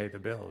going to pay the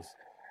bills.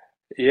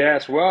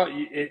 Yes, well,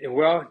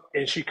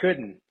 and she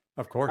couldn't.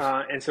 Of course.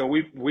 And so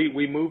we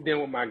moved in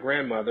with my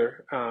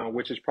grandmother,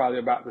 which is probably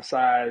about the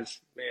size,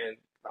 man,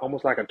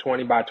 almost like a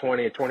 20 by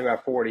 20, a 20 by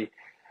 40.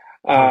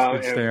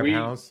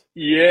 House.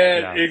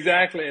 Yeah,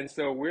 exactly. And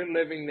so we're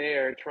living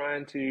there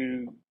trying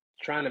to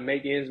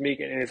make ends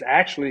meet, and it's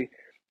actually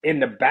in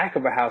the back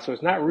of a house, so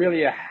it's not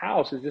really a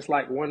house. It's just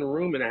like one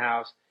room in a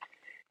house.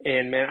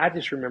 And man, I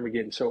just remember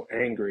getting so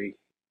angry.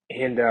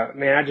 And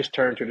man, I just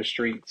turned to the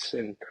streets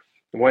and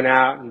went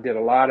out and did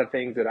a lot of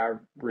things that I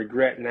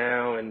regret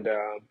now. And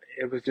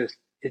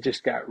it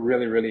just got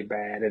really, really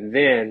bad. And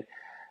then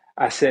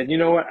I said, you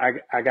know what?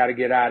 I got to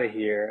get out of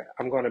here.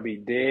 I'm going to be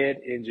dead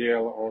in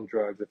jail or on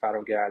drugs if I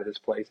don't get out of this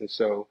place. And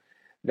so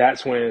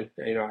that's when,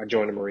 I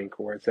joined the Marine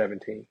Corps at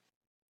 17.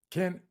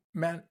 Ken,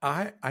 man,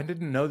 I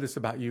didn't know this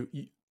about you.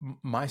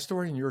 My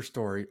story and your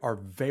story are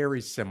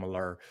very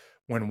similar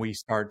when we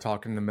start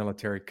talking the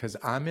military, because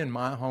I'm in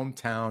my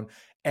hometown.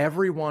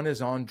 Everyone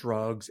is on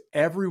drugs.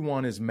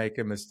 Everyone is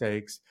making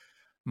mistakes.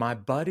 My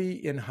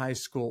buddy in high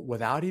school,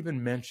 without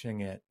even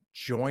mentioning it,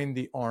 joined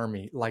the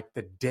Army like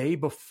the day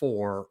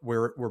before.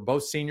 We're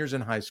both seniors in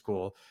high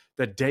school.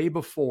 The day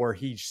before,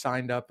 he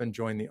signed up and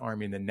joined the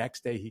Army. And the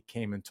next day he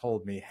came and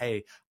told me,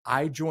 hey,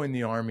 I joined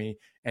the Army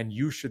and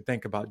you should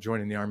think about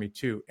joining the Army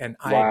too. And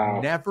I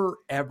had never,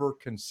 ever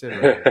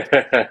considered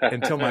it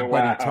until my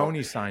buddy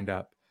Tony signed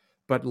up.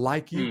 But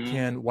like you,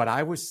 Ken,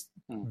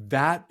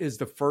 that is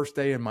the first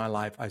day in my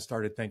life I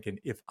started thinking,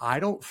 if I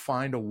don't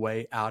find a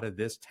way out of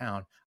this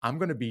town, I'm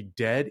going to be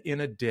dead in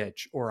a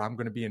ditch or I'm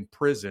going to be in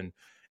prison.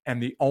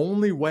 And the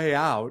only way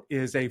out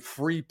is a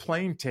free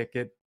plane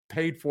ticket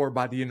paid for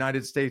by the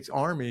United States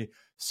Army.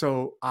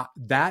 So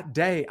that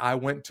day I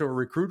went to a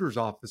recruiter's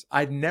office.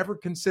 I'd never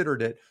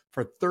considered it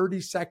for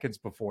 30 seconds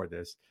before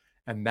this.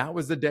 And that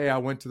was the day I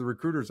went to the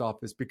recruiter's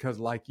office, because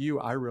like you,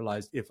 I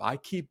realized if I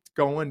keep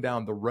going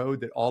down the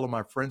road that all of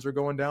my friends are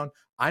going down,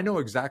 I know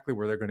exactly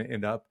where they're going to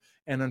end up.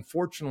 And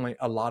unfortunately,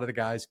 a lot of the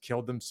guys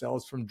killed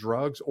themselves from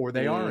drugs or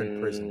they are in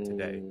prison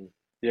today.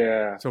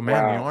 Yeah. So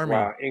man, the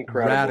Army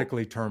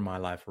radically turned my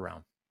life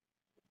around.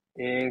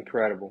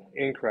 Incredible.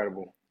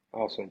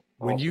 Awesome.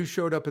 When you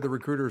showed up at the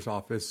recruiter's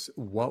office,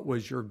 what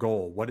was your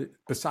goal?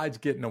 Besides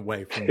getting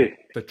away from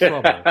the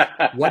trouble,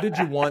 what did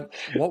you want?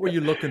 What were you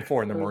looking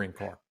for in the Marine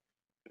Corps?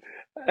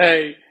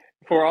 Hey,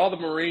 for all the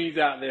Marines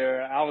out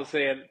there, I was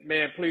saying,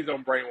 man, please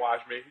don't brainwash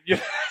me.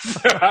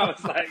 So I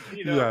was like,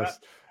 yes.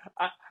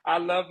 I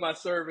love my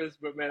service,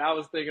 but man, I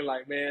was thinking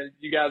like, man,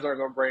 you guys aren't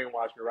going to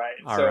brainwash me, right?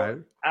 All right.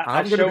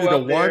 I'm going to be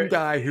the one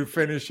guy who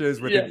finishes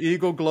with an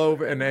Eagle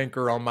Globe and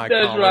anchor on my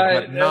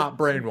collar, but not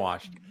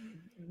brainwashed.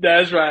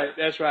 That's right.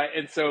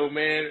 And so,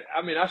 man,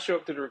 I show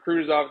up to the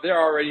recruiter's office.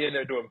 They're already in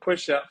there doing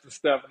push-ups and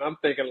stuff, and I'm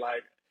thinking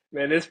like,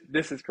 man,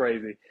 this is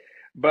crazy.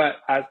 But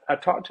I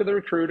talked to the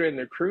recruiter, and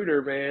the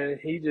recruiter, man,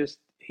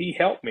 he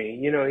helped me.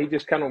 He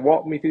just kind of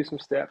walked me through some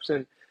steps,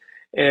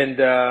 and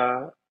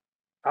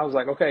I was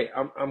like, okay,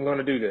 I'm going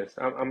to do this.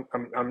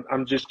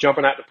 I'm just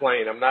jumping out the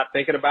plane. I'm not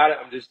thinking about it.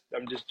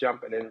 I'm just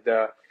jumping,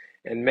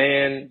 and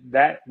man,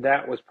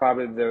 that was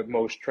probably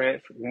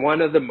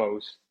one of the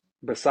most,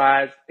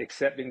 besides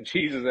accepting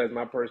Jesus as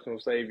my personal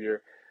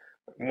savior,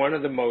 one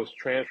of the most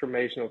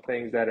transformational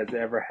things that has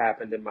ever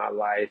happened in my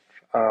life.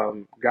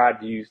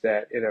 God used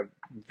that in a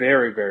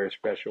very, very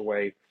special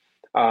way.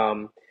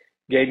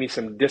 Gave me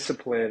some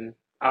discipline,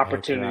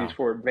 opportunities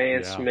for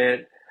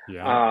advancement,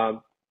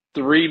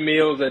 3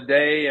 meals a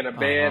day and a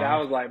bed. I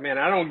was like, man,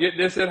 I don't get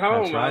this at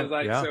home. Right. I was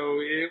like, so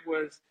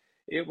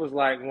it was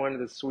like one of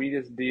the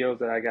sweetest deals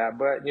that I got.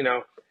 But,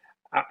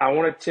 I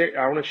want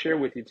to share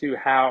with you too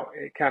how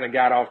it kind of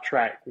got off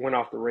track, went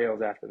off the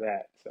rails after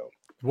that. So,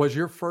 was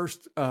your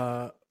first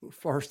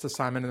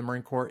assignment in the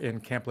Marine Corps in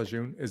Camp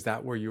Lejeune? Is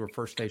that where you were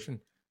first stationed?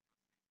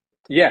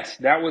 Yes,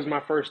 that was my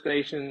first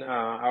station.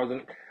 I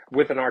was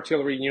with an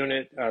artillery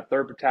unit,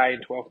 3rd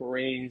Battalion, 12th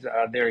Marines,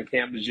 there in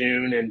Camp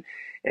Lejeune,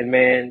 and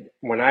man,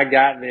 when I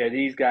got there,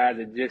 these guys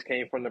had just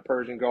came from the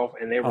Persian Gulf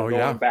and they were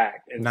going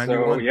back. And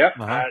 91.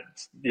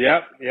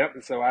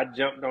 And so I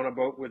jumped on a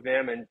boat with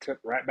them and took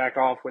right back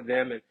off with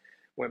them and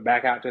went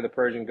back out to the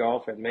Persian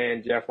Gulf. And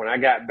man, Jeff, when I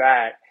got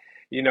back,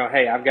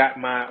 hey, I've got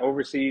my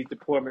overseas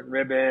deployment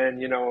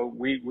ribbon.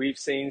 We've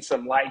seen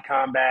some light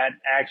combat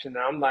action.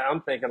 And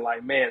I'm thinking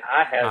like, man,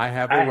 I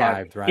have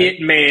arrived, right? Hit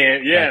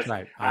man. Yes. That's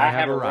right. I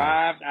have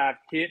arrived. I've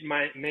hit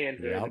my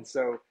manhood. Yep. And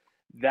so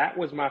that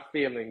was my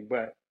feeling,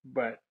 but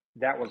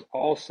that was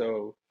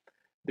also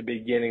the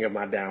beginning of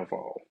my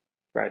downfall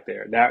right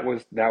there. That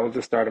was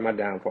the start of my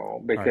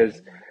downfall,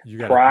 because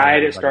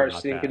pride had started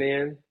sinking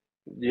in.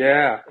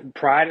 Yeah.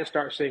 Pride had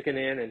started sinking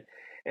in.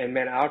 And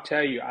man, I'll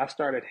tell you, I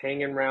started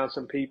hanging around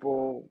some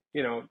people,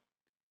 and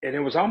it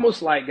was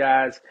almost like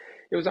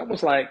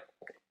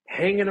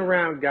hanging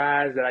around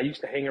guys that I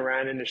used to hang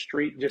around in the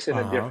street, just in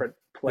a different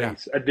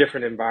place, a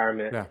different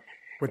environment. Yeah.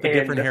 With a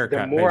different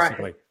haircut,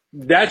 basically.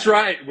 That's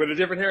right, with a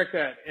different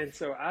haircut. And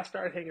so I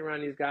started hanging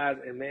around these guys,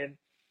 and man,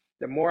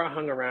 the more I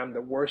hung around,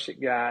 the worse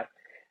it got.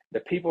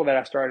 The people that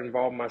I started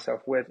involving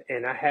myself with,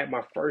 and I had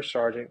my first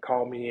sergeant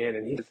call me in,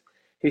 and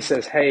he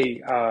says,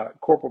 hey,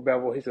 Corporal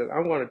Bevel, he says,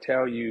 I'm going to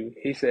tell you,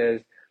 he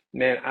says,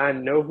 man, I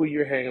know who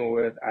you're hanging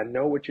with. I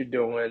know what you're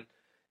doing.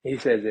 He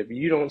says, if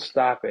you don't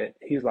stop it,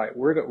 he's like,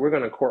 we're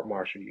going to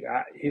court-martial you.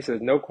 He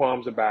says, no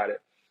qualms about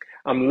it.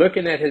 I'm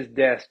looking at his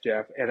desk,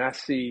 Jeff, and I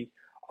see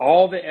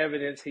all the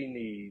evidence he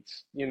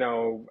needs,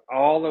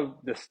 all of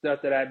the stuff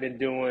that I've been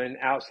doing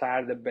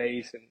outside of the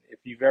base. And if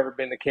you've ever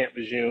been to Camp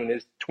Lejeune,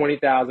 there's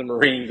 20,000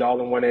 Marines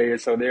all in one area.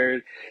 So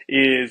there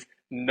is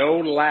no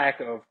lack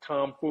of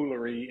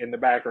tomfoolery in the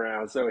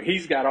background. So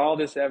he's got all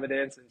this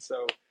evidence. And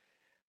so,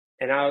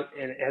 and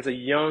as a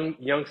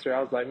youngster,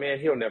 I was like, man,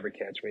 he'll never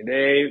catch me.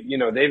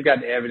 They've got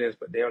the evidence,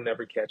 but they'll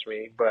never catch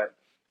me. But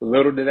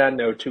little did I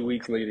know, 2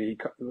 weeks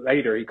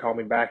later, he called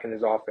me back in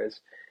his office.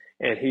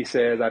 And he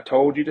says, I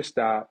told you to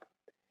stop.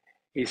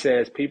 He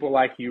says, people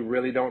like you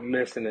really don't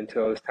listen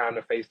until it's time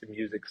to face the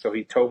music. So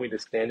he told me to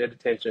stand at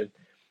attention.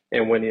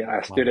 And when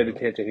I stood at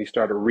attention, he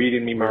started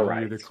reading me my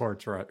rights.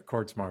 The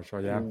courts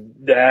martial, yeah.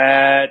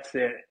 That's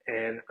it.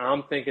 And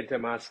I'm thinking to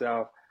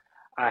myself,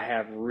 I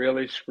have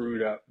really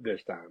screwed up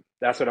this time.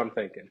 That's what I'm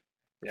thinking.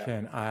 Yeah.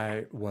 Ken,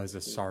 I was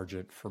a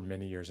sergeant for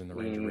many years in the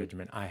Ranger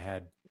Regiment. I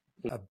had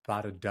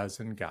about a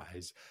dozen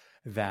guys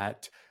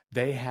that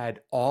they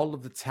had all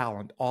of the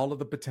talent, all of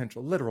the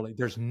potential. Literally,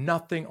 there's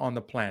nothing on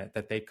the planet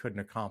that they couldn't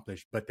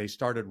accomplish, but they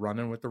started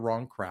running with the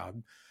wrong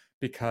crowd,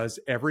 because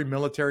every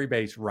military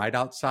base right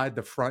outside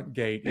the front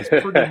gate is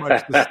pretty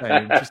much the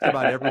same, just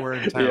about everywhere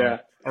in town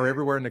or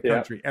everywhere in the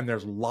country. And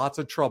there's lots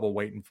of trouble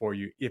waiting for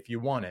you if you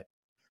want it.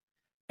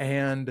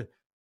 And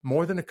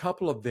more than a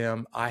couple of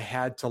them, I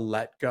had to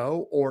let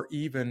go or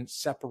even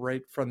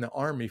separate from the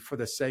Army for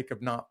the sake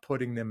of not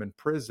putting them in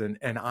prison.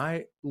 And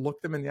I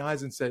looked them in the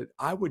eyes and said,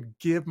 I would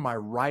give my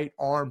right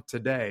arm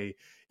today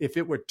if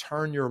it would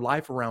turn your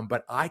life around,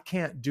 but I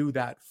can't do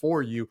that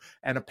for you.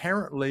 And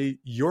apparently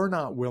you're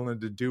not willing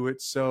to do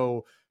it.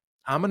 So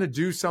I'm going to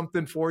do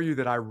something for you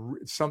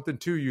something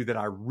to you that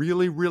I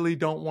really, really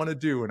don't want to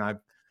do. And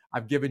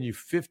I've given you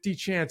 50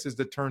 chances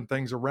to turn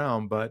things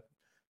around, but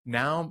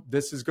now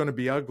this is going to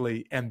be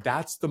ugly. And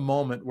that's the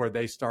moment where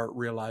they start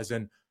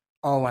realizing,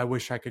 oh, I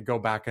wish I could go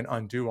back and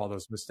undo all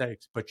those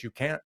mistakes, but you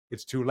can't.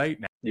 It's too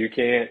late now. You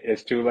can't.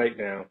 It's too late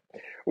now.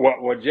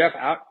 Well, Jeff,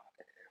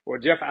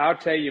 I'll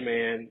tell you,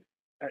 man,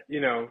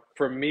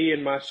 for me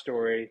and my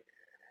story,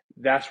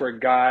 that's where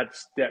God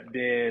stepped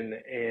in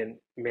and,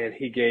 man,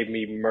 he gave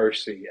me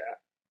mercy.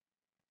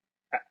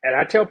 And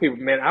I tell people,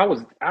 man, I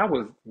was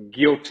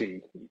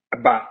guilty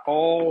about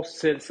all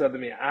sense of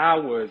me. I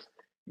was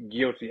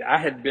guilty. I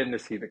had been to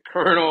see the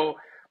colonel.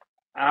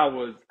 I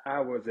was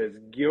as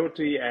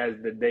guilty as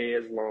the day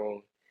is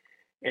long.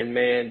 And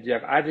man,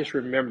 Jeff, I just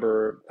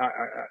remember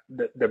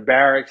the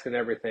barracks and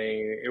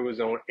everything. It was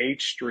on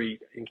H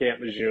Street in Camp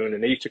Lejeune,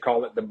 and they used to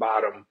call it the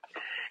Bottom.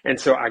 And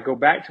so I go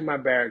back to my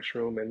barracks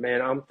room, and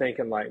man, I'm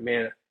thinking like,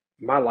 man,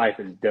 my life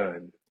is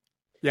done.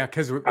 Yeah,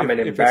 because if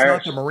it's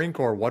not the Marine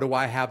Corps, what do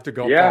I have to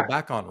go fall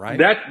back on, right?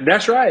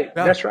 That's right.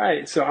 Yeah. That's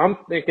right. So I'm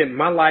thinking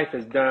my life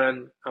is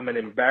done. I'm an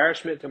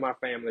embarrassment to my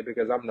family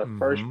because I'm the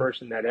first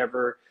person that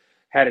ever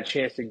had a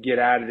chance to get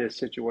out of this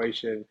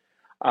situation.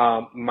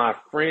 My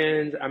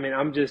friends,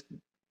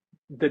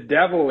 the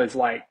devil is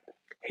like,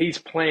 he's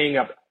playing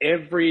up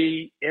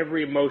every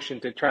emotion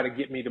to try to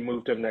get me to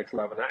move to the next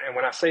level. And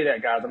when I say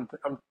that, guys,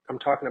 I'm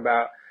talking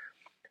about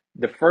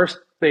the first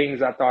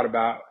things I thought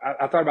about.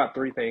 I thought about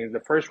three things.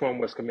 The first one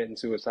was committing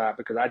suicide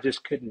because I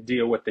just couldn't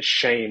deal with the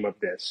shame of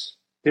this.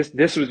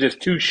 This was just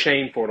too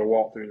shameful to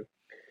walk through.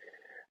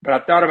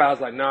 But I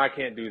was like, no, I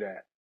can't do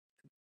that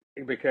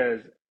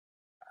because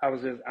I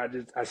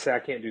said, I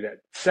can't do that.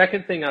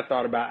 Second thing I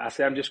thought about, I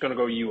said, I'm just going to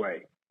go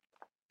UA.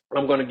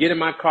 I'm going to get in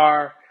my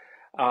car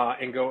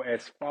and go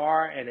as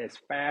far and as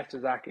fast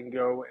as I can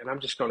go. And I'm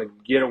just going to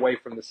get away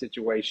from the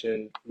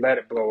situation, let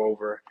it blow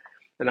over.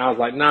 And I was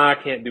like, nah, I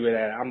can't do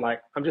that. I'm like,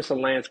 I'm just a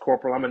Lance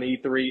Corporal. I'm an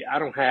E3. I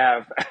don't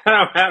have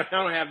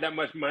that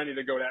much money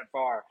to go that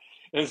far.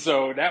 And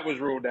so that was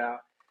ruled out.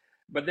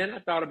 But then I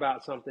thought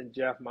about something,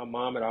 Jeff, my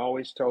mom had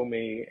always told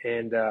me,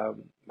 and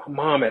my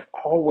mom had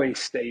always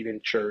stayed in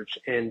church.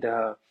 And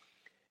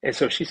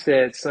so she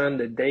said, son,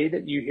 the day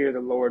that you hear the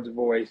Lord's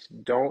voice,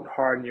 don't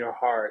harden your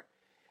heart.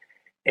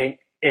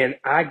 And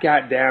I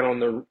got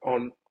down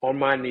on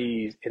my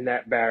knees in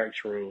that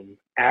barracks room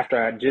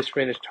after I just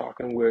finished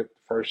talking with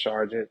First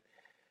Sergeant.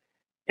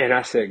 And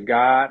I said,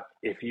 God,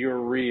 if you're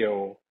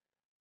real,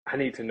 I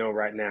need to know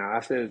right now.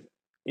 I said,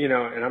 and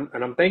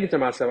I'm thinking to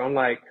myself, I'm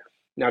like,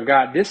 now,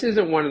 God, this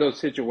isn't one of those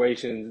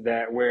situations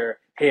where,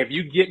 hey, if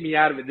you get me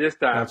out of it this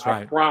time,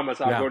 I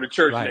promise I'll go to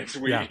church next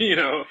week.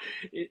 Yeah.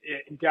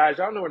 Guys,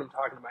 y'all know what I'm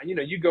talking about.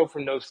 You go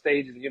from those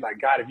stages and you're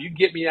like, God, if you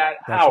get me out,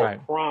 I'll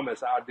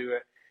promise I'll do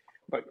it.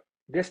 But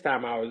this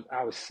time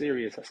I was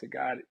serious. I said,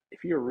 God,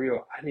 if you're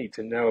real, I need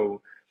to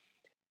know.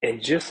 And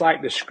just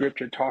like the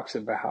scripture talks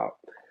about,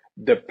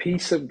 the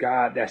peace of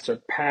God that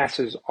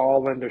surpasses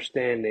all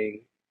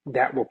understanding,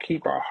 that will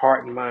keep our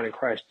heart and mind in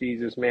Christ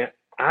Jesus, man,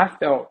 I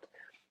felt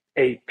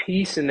a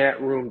peace in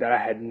that room that I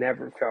had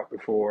never felt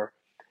before.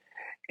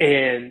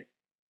 And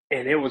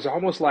it was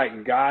almost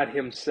like God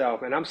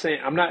himself. And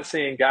I'm not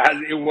saying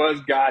God, it was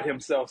God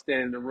himself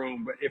standing in the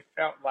room, but it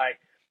felt like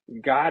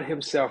God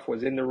himself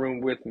was in the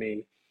room with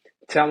me,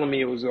 telling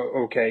me it was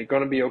okay,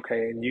 going to be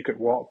okay, and you could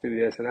walk through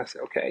this. And I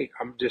said, okay,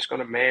 I'm just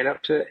going to man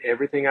up to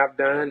everything I've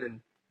done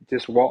and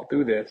just walk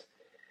through this.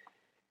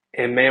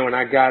 And man, when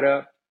I got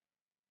up,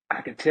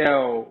 I could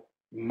tell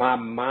my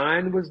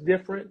mind was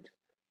different,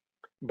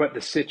 but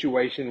the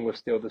situation was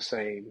still the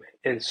same.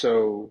 And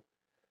so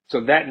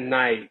that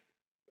night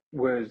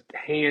was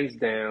hands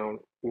down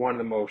one of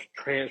the most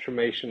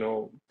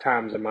transformational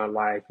times of my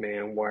life,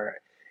 man, where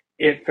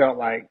it felt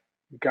like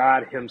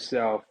God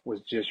Himself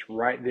was just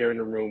right there in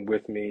the room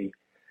with me,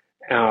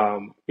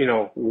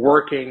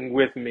 working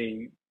with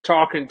me,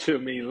 talking to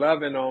me,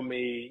 loving on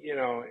me,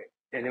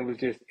 and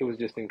it was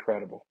just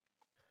incredible.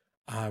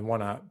 I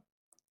want to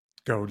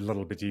go a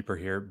little bit deeper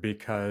here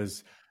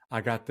because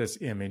I got this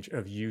image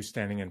of you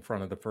standing in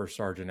front of the first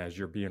sergeant as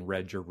you're being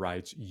read your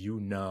rights.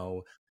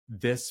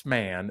 This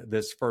man,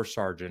 this first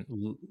sergeant,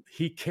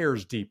 he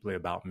cares deeply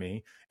about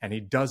me and he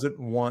doesn't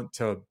want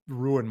to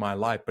ruin my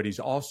life, but he's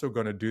also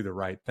going to do the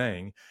right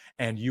thing.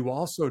 And you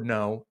also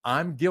know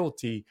I'm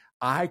guilty.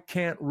 I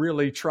can't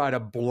really try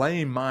to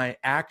blame my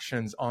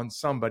actions on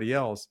somebody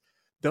else.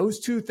 Those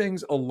two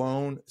things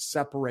alone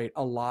separate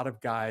a lot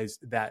of guys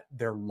that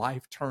their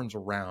life turns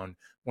around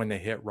when they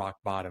hit rock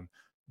bottom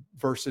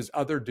versus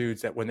other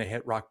dudes that when they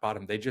hit rock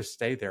bottom, they just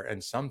stay there.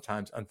 And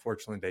sometimes,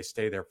 unfortunately, they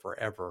stay there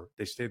forever.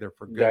 They stay there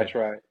for good. That's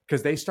right.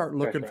 Because they start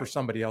looking for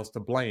somebody else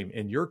to blame.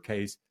 In your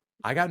case,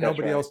 I got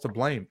nobody else to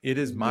blame. It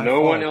is my fault.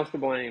 No one else to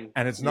blame.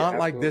 And it's not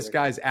like this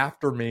guy's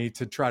after me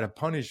to try to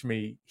punish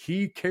me.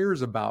 He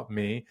cares about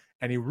me.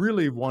 And he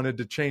really wanted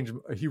to change.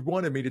 He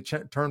wanted me to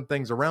turn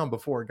things around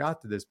before it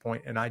got to this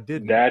point, and I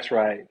didn't. That's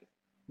right.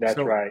 That's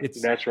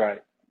right.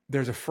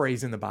 There's a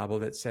phrase in the Bible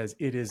that says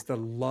it is the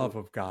love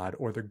of God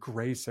or the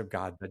grace of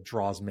God that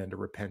draws men to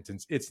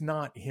repentance. It's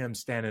not him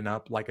standing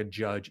up like a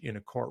judge in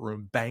a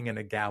courtroom, banging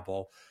a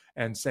gavel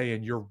and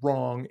saying you're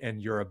wrong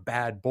and you're a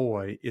bad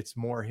boy. It's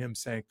more him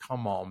saying,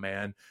 come on,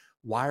 man,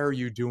 why are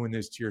you doing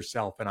this to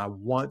yourself? And I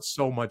want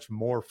so much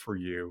more for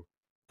you.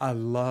 I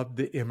love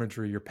the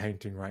imagery you're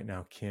painting right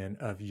now, Ken,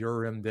 of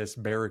you're in this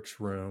barracks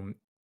room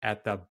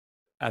at the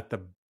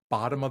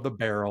bottom of the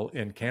barrel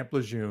in Camp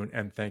Lejeune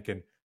and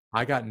thinking,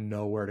 I got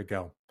nowhere to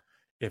go.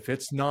 If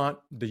it's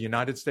not the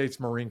United States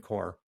Marine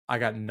Corps, I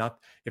got nothing.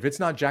 If it's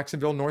not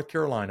Jacksonville, North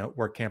Carolina,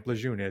 where Camp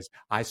Lejeune is,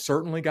 I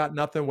certainly got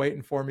nothing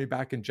waiting for me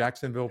back in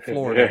Jacksonville,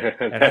 Florida.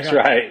 And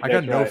I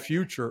got no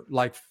future.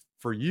 Like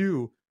for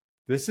you,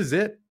 this is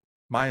it.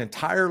 My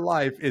entire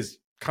life is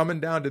coming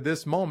down to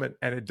this moment,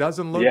 and it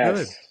doesn't look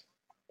good.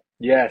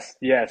 Yes.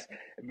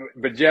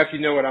 But Jeff, you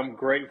know what I'm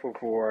grateful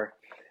for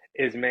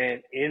is,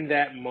 man, in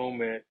that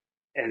moment,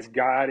 as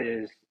God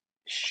is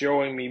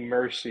showing me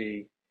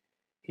mercy,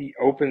 He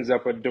opens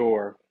up a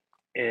door,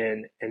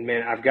 and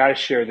man, I've got to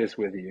share this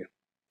with you.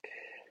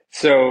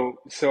 So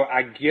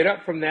I get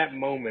up from that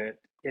moment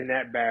in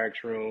that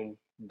barracks room,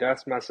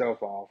 dust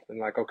myself off, and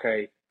like,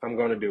 okay, I'm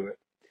going to do it.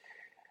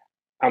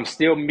 I'm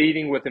still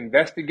meeting with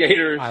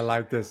investigators. I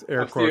like this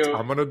air quotes.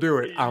 I'm going to do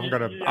it. I'm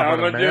going to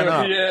man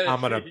up. Yes. I'm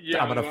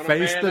going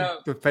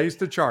to face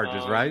the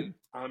charges, right?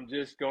 I'm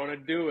just going to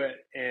do it.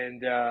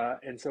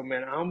 And so,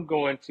 man, I'm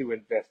going to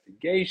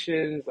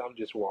investigations. I'm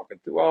just walking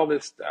through all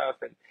this stuff.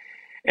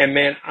 And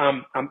man,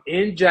 I'm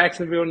in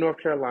Jacksonville,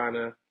 North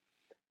Carolina.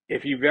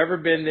 If you've ever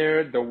been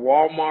there, the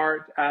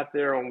Walmart out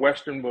there on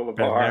Western Boulevard.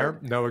 Been there.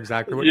 Know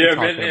exactly what you're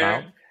talking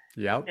about.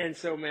 Yep. And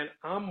so, man,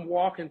 I'm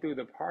walking through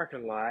the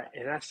parking lot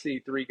and I see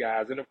three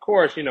guys. And of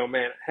course,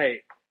 man,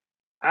 hey,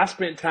 I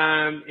spent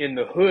time in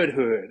the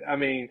hood. I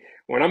mean,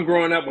 when I'm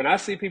growing up, when I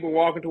see people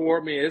walking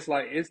toward me, it's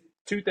like, it's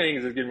two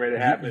things that's getting ready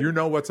to happen. You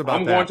know what's about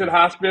I'm going to the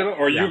hospital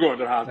or you going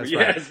to the hospital.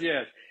 That's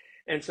yes.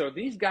 And so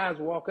these guys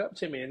walk up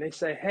to me and they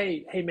say,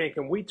 hey, man,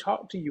 can we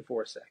talk to you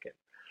for a second?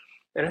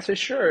 And I said,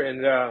 sure.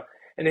 And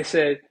they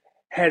said,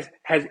 has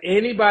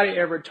anybody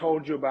ever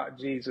told you about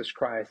Jesus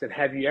Christ? And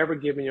have you ever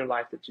given your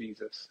life to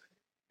Jesus?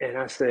 And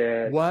I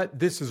said, what?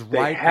 This is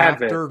right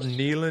after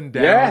kneeling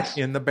down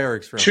in the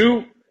barracks room.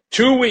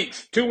 2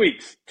 weeks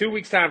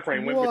time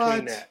frame went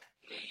between that.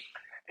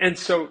 And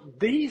so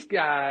these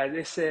guys,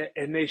 they said,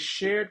 and they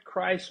shared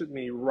Christ with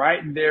me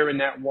right there in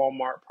that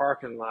Walmart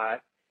parking lot.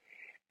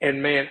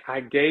 And man, I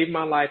gave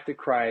my life to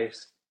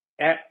Christ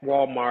at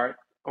Walmart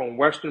on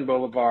Western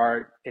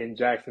Boulevard in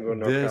Jacksonville,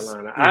 North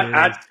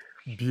Carolina.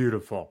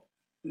 Beautiful.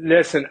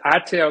 Listen, I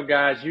tell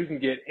guys you can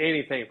get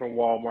anything from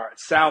Walmart.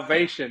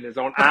 Salvation is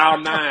on aisle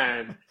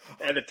 9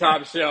 at the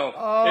top shelf.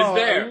 Oh,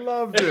 it's there. I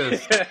love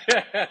this.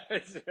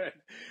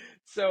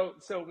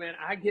 So man,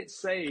 I get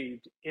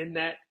saved in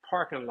that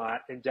parking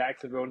lot in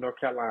Jacksonville, North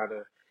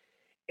Carolina.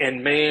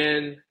 And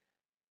man,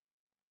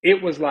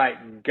 it was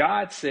like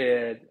God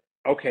said,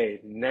 okay,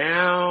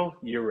 now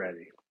you're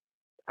ready.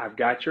 I've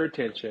got your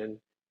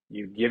attention.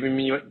 You've given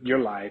me your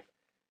life.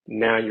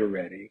 Now you're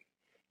ready.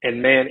 And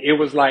man, it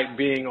was like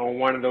being on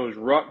one of those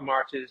ruck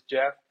marches,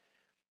 Jeff,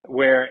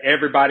 where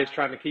everybody's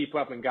trying to keep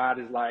up and God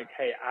is like,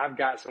 hey, I've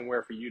got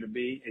somewhere for you to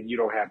be and you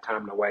don't have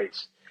time to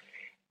waste.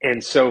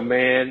 And so,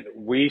 man,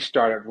 we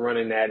started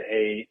running at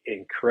a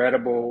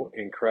incredible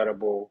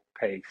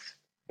pace.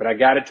 But I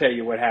got to tell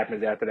you what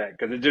happens after that,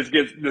 because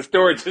the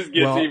story just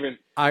gets even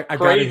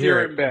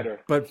crazier and better.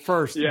 But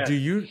first, do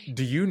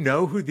you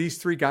know who these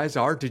three guys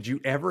are? Did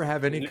you ever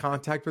have any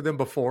contact with them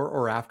before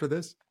or after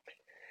this?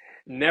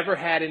 Never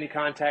had any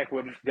contact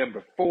with them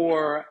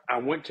before. I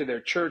went to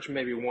their church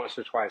maybe once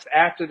or twice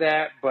after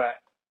that, but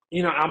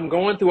I'm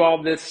going through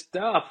all this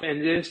stuff,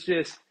 and it's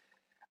just,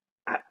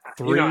 I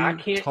Three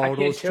can't, I total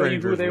can't tell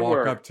you who strangers they walk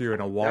were. up to you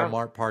in a Yeah,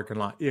 Walmart parking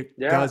lot. It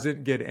yeah,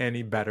 doesn't get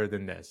any better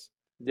than this.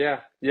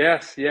 yeah,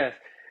 yes, yes.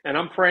 And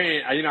I'm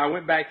praying. I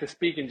went back to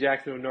speak in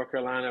Jacksonville, North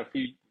Carolina, a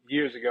few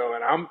years ago,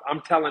 and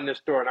I'm telling this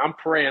story, and I'm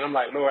praying. I'm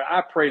like, Lord,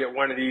 I pray that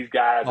one of these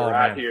guys are Oh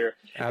out man, here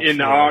in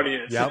the absolutely.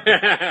 audience. Yep.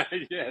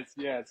 Yes,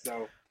 yes.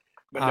 So,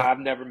 but no, Uh, I've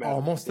never met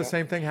them. Almost the Yeah,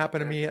 same thing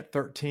happened to yeah. me at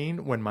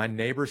 13 when my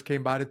neighbors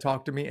came by to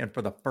talk to me and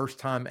for the first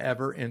time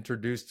ever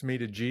introduced me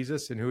to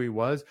Jesus and who he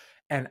was.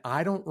 And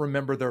I don't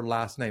remember their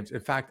last names.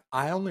 In fact,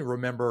 I only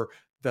remember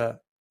the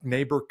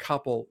neighbor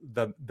couple,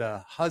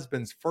 the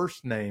husband's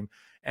first name.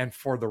 And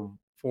for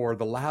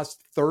the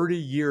last 30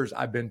 years,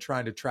 I've been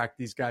trying to track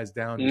these guys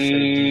down to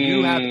say, do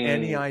you have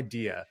any Mm.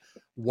 idea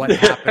what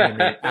happened to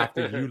me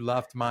after you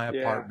left my Yeah.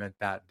 apartment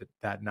that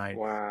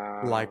night?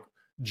 Like Wow.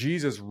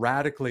 Jesus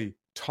radically,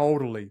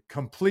 totally,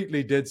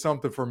 completely did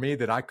something for me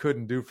that I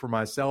couldn't do for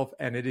myself.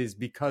 And it is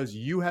because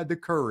you had the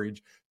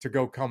courage to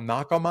go come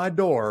knock on my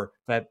door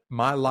that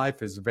my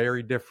life is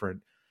very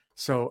different.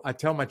 So I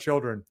tell my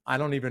children, I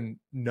don't even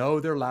know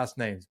their last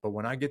names, but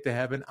when I get to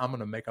heaven, I'm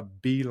going to make a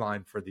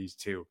beeline for these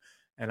two.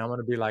 And I'm going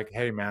to be like,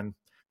 hey, man,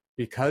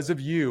 because of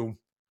you,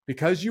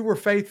 because you were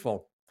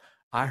faithful,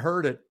 I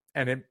heard it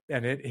and it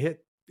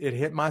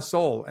hit my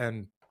soul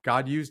and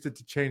God used it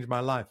to change my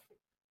life.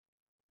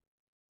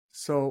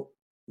 So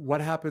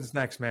what happens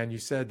next, man? You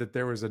said that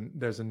there's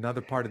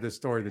another part of this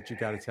story that you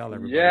got to tell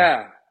everybody.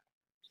 Yeah.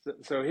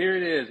 So here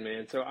it is,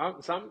 man.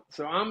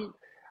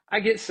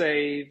 I get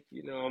saved,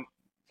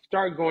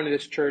 start going to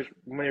this church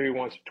maybe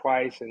once or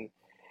twice,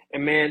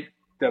 and man,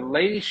 the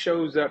lady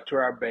shows up to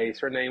our base.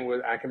 Her name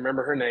was, I can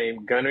remember her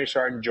name, Gunnery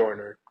Sergeant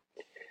Joyner.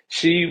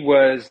 She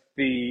was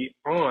the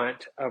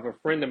aunt of a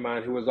friend of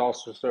mine who was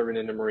also serving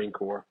in the Marine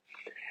Corps.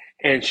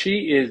 And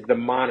she is the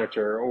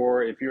monitor,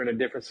 or if you're in a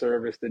different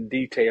service, the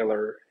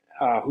detailer,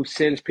 who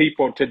sends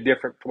people to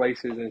different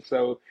places. And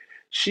so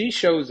she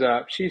shows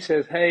up. She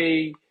says,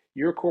 "Hey,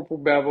 you're Corporal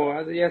Bevel."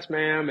 I said, "Yes,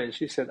 ma'am." And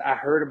she said, "I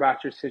heard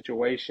about your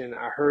situation.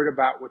 I heard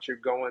about what you're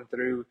going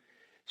through."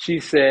 She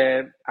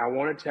said, "I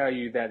want to tell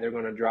you that they're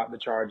going to drop the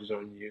charges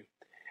on you,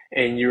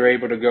 and you're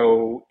able to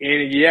go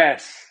in."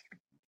 Yes,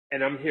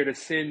 and I'm here to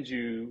send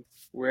you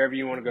wherever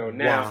you want to go.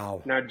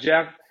 Wow. Now,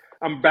 Jeff,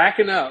 I'm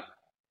backing up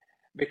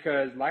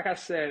because, like I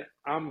said,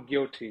 I'm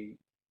guilty.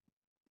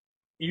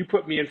 You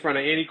put me in front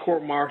of any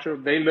court martial,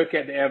 they look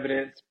at the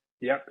evidence.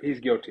 Yep, he's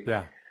guilty.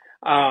 Yeah.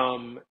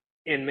 Um,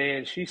 and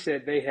man, she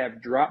said they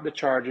have dropped the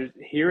charges.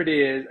 Here it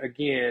is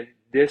again,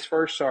 this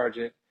first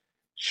sergeant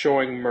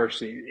showing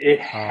mercy. It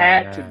Oh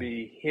had to man.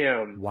 be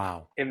him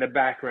Wow. in the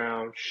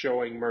background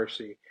showing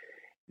mercy,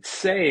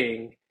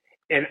 saying,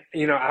 and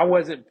I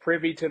wasn't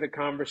privy to the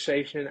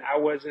conversation.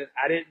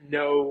 I didn't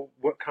know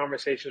what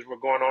conversations were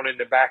going on in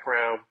the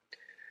background,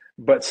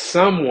 but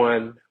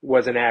someone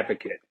was an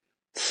advocate.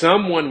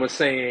 Someone was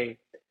saying,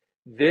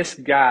 this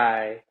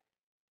guy,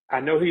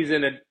 I know he's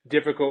in a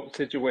difficult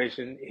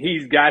situation.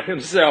 He's got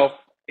himself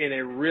in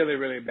a really,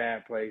 really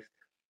bad place.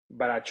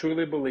 But I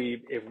truly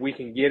believe if we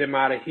can get him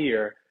out of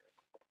here,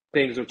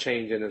 things will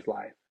change in his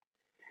life.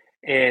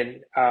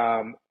 And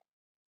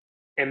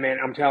man,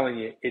 I'm telling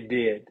you, it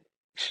did.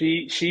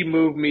 She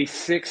moved me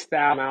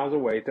 6,000 miles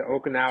away to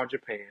Okinawa,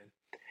 Japan.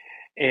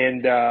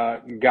 And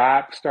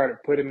God started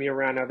putting me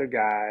around other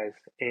guys,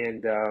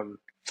 and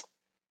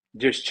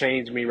just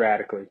changed me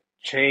radically,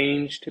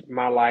 changed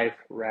my life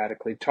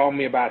radically, taught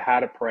me about how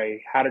to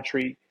pray, how to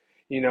treat,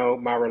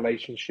 my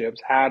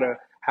relationships, how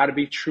to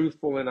be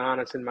truthful and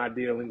honest in my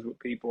dealings with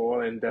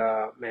people. And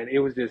man, it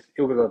was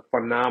a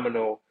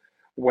phenomenal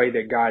way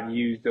that God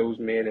used those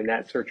men in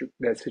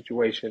that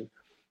situation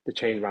to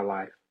change my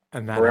life.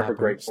 And that Forever happened.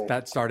 grateful.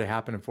 That started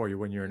happening for you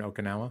when you're in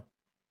Okinawa.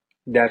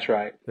 That's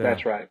right. Yeah.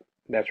 That's right.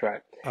 That's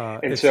right.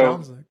 Uh, And it so,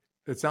 sounds like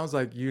it sounds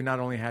like you not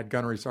only had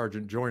Gunnery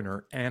Sergeant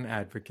Joyner and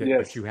advocate,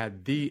 but yes, you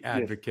had the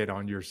yes, advocate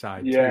on your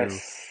side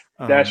too. yes,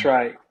 that's Um,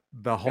 right.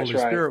 the That's Holy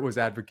right. Spirit was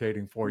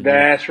advocating for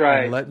you That's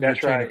and right. letting your That's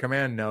chain of right.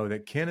 command know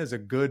that Ken is a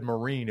good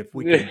Marine if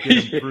we can get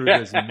him through Yeah,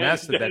 this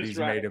mess that that's he's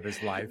right. made of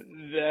his life.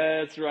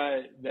 That's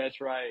right.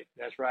 That's right.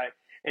 That's right.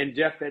 And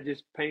Jeff, that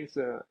just paints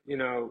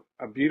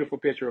a beautiful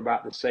picture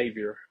about the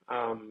Savior.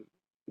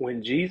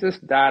 When Jesus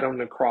died on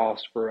the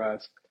cross for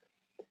us,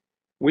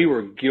 we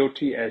were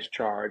guilty as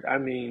charged. I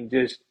mean,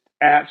 just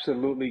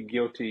absolutely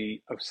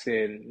guilty of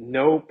sin.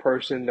 No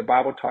person, the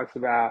Bible talks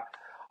about,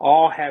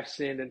 all have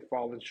sinned and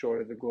fallen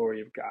short of the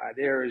glory of God.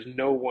 There is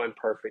no one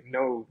perfect.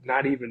 No,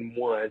 not even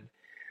one.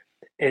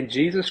 And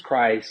Jesus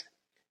Christ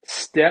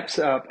steps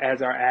up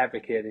as our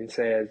advocate and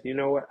says, you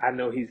know what? I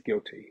know he's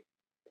guilty,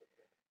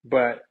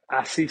 but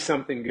I see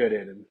something good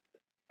in him.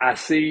 I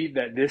see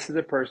that this is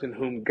a person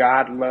whom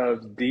God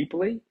loves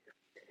deeply,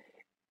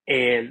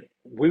 and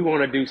we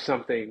want to do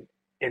something.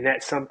 And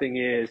that something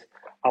is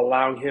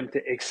allowing him to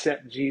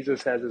accept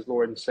Jesus as his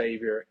Lord and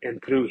Savior,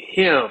 and through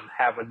him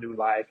have a new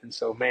life. And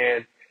so,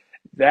 man,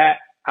 that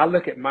I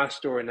look at my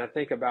story and I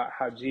think about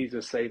how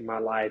Jesus saved my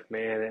life,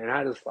 man. And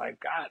I just like,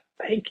 God,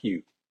 thank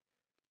you.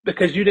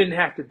 Because you didn't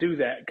have to do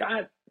that.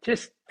 God,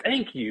 just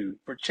thank you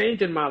for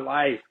changing my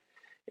life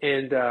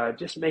and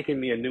just making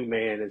me a new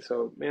man. And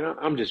so, man,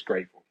 I'm just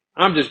grateful.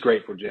 I'm just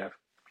grateful, Jeff.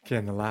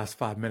 Ken, the last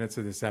 5 minutes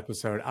of this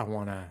episode, I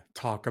want to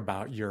talk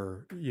about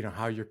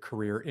how your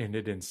career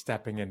ended in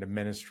stepping into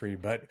ministry,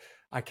 but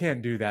I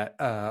can't do that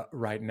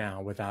right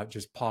now without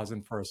just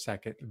pausing for a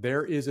second.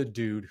 There is a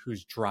dude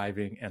who's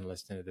driving and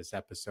listening to this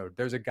episode.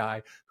 There's a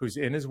guy who's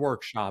in his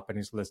workshop and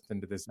he's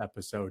listening to this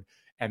episode.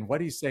 And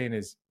what he's saying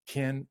is,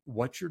 Ken,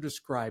 what you're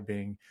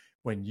describing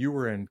when you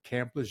were in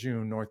Camp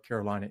Lejeune, North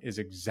Carolina, is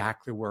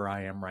exactly where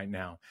I am right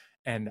now.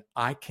 And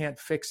I can't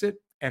fix it.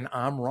 And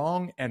I'm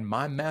wrong, and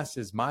my mess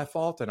is my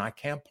fault, and I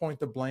can't point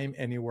the blame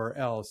anywhere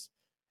else.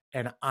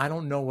 And I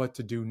don't know what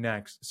to do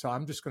next. So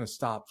I'm just going to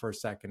stop for a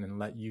second and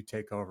let you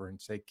take over and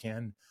say,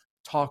 Ken,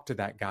 talk to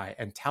that guy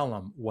and tell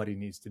him what he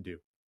needs to do.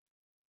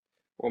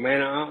 Well,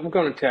 man, I'm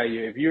going to tell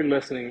you, if you're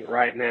listening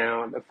right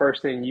now, the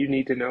first thing you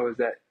need to know is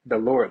that the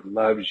Lord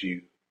loves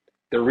you.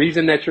 The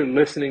reason that you're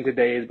listening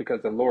today is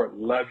because the Lord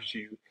loves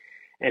you.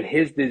 And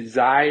his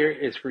desire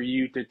is for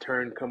you to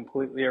turn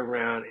completely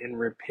around and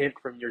repent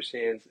from your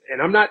sins.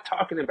 And I'm not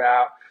talking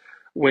about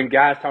when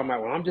guys talking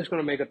about, well, I'm just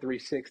going to make a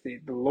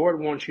 360. The Lord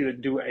wants you to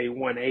do a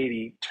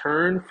 180.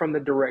 Turn from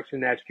the direction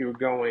that you're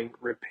going,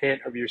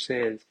 repent of your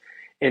sins,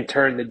 and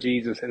turn to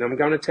Jesus. And I'm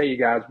going to tell you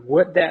guys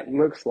what that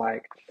looks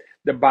like.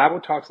 The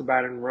Bible talks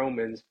about in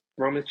Romans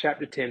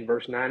chapter 10,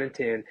 verse 9 and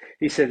 10.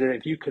 He says that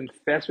if you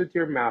confess with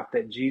your mouth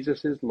that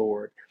Jesus is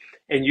Lord,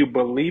 and you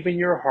believe in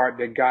your heart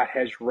that God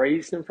has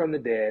raised him from the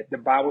dead, the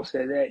Bible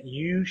says that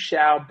you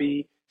shall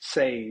be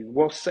saved.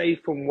 Well,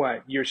 saved from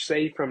what? You're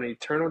saved from an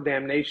eternal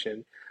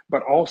damnation,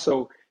 but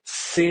also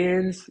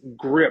sin's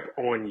grip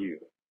on you.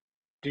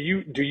 Do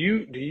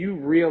you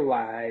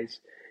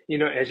realize,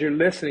 as you're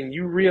listening,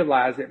 you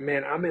realize that,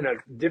 man, I'm in a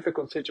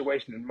difficult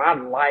situation and my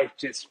life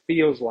just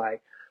feels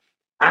like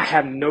I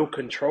have no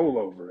control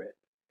over it.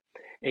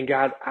 And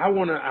guys, I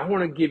want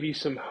to give you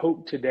some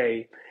hope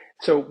today.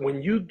 So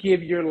when you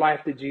give your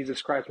life to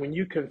Jesus Christ, when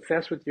you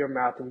confess with your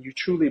mouth and you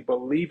truly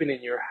believe it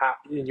in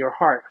your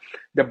heart,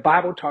 the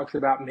Bible talks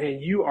about, man,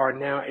 you are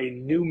now a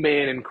new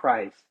man in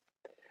Christ.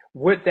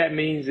 What that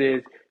means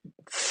is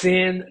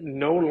sin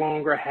no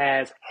longer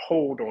has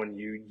hold on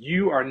you.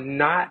 You are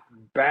not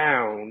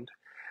bound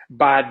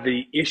by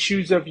the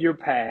issues of your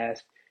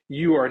past.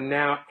 You are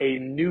now a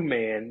new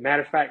man.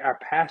 Matter of fact, our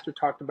pastor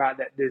talked about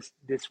that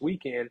this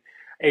weekend.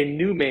 A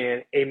new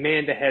man, a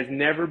man that has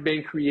never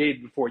been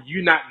created before.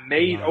 You're not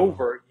made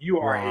over. You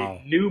are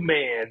a new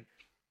man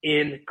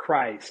in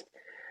Christ.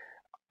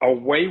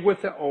 Away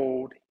with the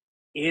old,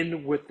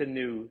 in with the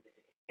new.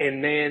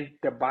 And then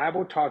the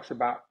Bible talks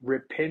about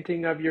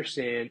repenting of your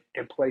sin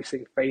and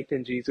placing faith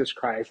in Jesus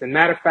Christ. And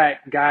matter of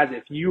fact, guys,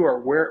 if you are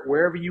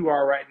wherever you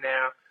are right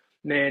now,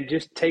 man,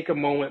 just take a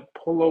moment,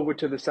 pull over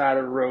to the side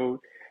of the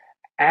road,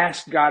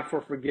 ask God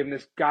for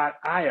forgiveness. God,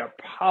 I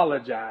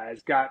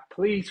apologize. God,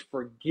 please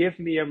forgive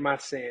me of my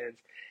sins.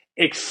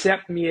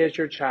 Accept me as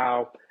your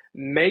child.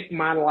 Make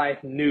my life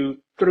new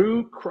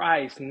through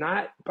Christ,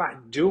 not by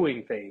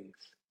doing things.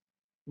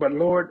 But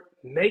Lord,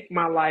 make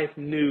my life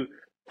new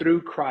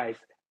through Christ.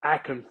 I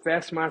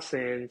confess my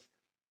sins.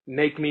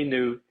 Make me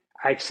new.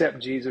 I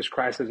accept Jesus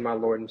Christ as my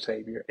Lord and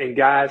Savior. And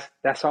guys,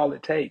 that's all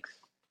it takes.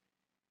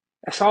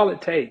 That's all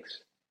it takes.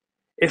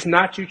 It's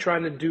not you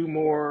trying to do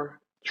more,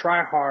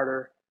 try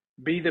harder,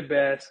 be the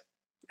best.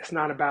 It's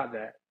not about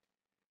that.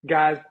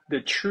 Guys,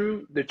 the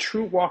true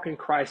walk in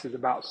Christ is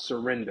about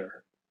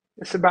surrender.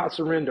 It's about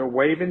surrender,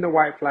 waving the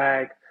white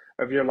flag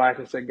of your life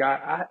and say, God,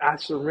 I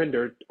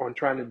surrender on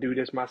trying to do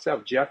this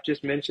myself. Jeff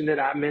just mentioned it.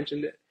 I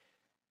mentioned it.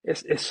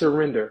 It's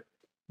surrender.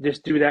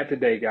 Just do that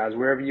today, guys,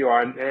 wherever you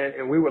are.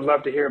 And we would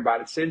love to hear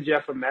about it. Send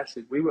Jeff a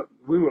message. We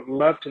would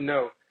love to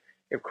know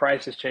if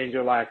Christ has changed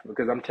your life,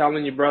 because I'm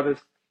telling you, brothers,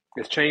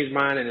 it's changed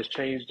mine and it's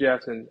changed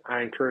Jeff's, and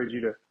I encourage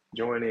you to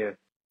join in.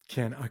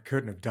 Ken, I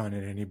couldn't have done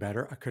it any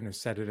better. I couldn't have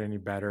said it any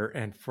better.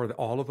 And for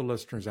all of the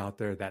listeners out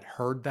there that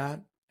heard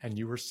that and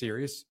you were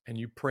serious and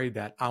you prayed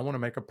that, I want to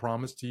make a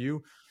promise to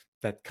you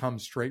that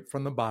comes straight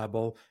from the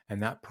Bible.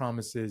 And that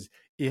promise is,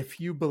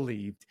 if you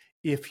believed,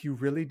 if you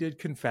really did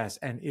confess,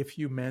 and if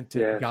you meant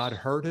it, God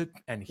heard it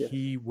and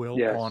he will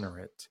honor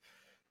it.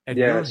 And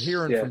you're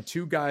hearing from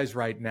two guys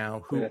right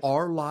now who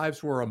our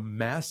lives were a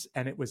mess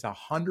and it was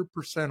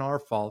 100% our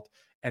fault.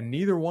 And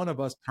neither one of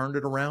us turned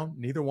it around.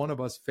 Neither one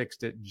of us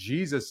fixed it.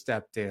 Jesus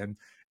stepped in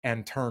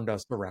and turned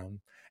us around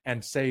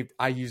and saved.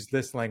 I use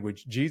this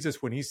language.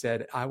 Jesus, when he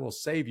said, I will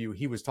save you,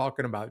 he was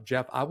talking about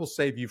Jeff. I will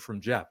save you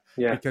from Jeff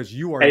because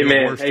you are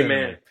your worst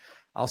enemy.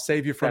 I'll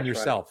save you from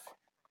yourself.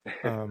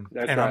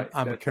 Right.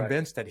 I'm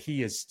convinced that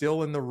he is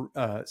still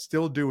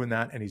still doing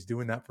that, and he's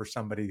doing that for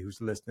somebody who's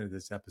listening to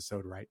this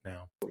episode right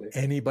now.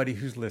 Anybody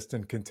who's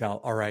listening can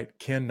tell. All right,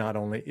 Ken not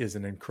only is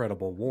an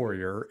incredible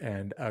warrior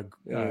and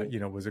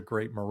was a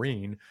great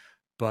Marine,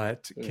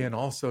 but Ken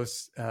also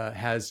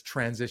has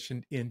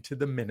transitioned into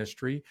the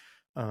ministry.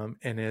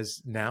 and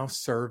is now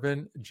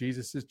serving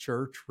Jesus's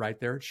church right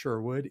there at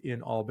Sherwood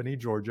in Albany,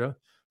 Georgia.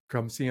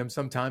 Come see him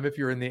sometime if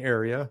you're in the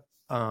area.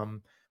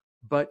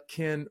 But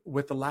Ken,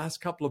 with the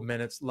last couple of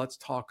minutes, let's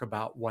talk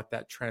about what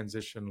that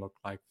transition looked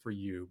like for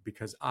you,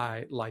 because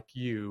I, like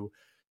you,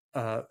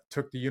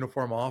 took the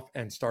uniform off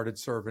and started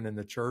serving in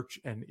the church,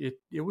 and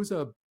it was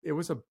a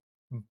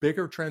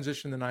bigger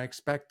transition than I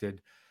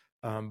expected,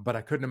 but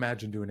I couldn't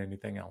imagine doing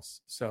anything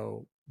else.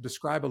 So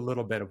describe a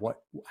little bit of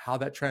how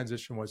that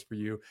transition was for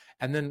you,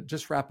 and then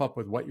just wrap up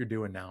with what you're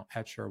doing now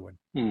at Sherwood.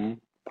 Mm-hmm.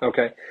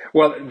 Okay.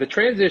 Well, the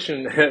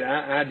transition,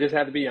 I just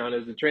have to be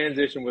honest, the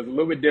transition was a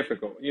little bit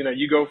difficult.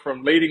 You go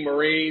from leading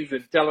Marines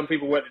and telling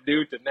people what to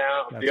do to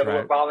now I'm dealing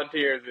with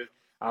volunteers.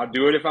 I'll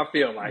do it if I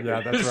feel like it.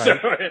 Yeah,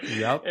 that's right.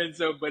 Yep. And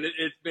so, but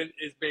it's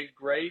been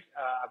great.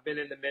 I've been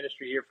in the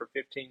ministry here for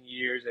 15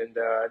 years, and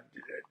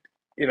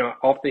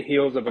off the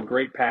heels of a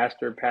great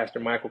pastor, Pastor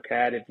Michael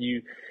Catt. If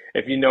you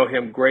know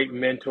him, great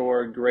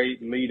mentor,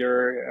 great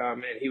leader,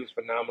 and he was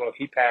phenomenal.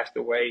 He passed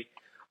away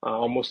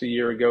almost a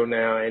year ago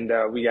now, and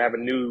we have a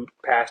new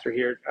pastor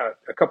here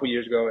a couple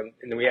years ago, and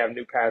then we have a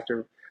new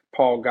pastor,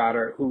 Paul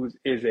Goddard, who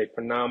is a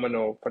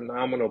phenomenal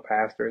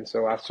pastor, and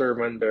so I serve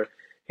under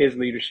his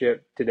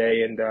leadership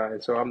today, and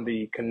so I'm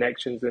the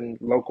connections and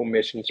local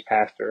missions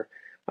pastor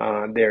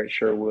there at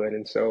Sherwood,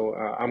 and so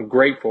I'm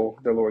grateful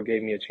the Lord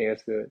gave me a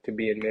chance to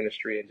be in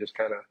ministry and just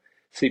kind of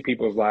see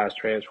people's lives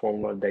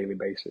transformed on a daily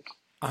basis.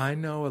 I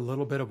know a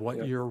little bit of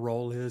what your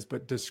role is,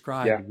 but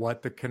describe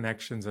what the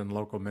connections and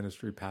local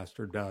ministry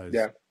pastor does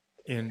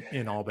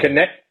in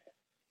Albany.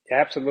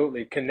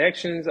 Absolutely.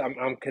 Connections.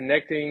 I'm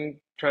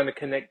trying to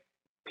connect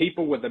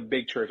people with a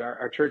big church.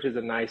 Our church is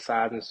a nice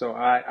size, and so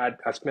I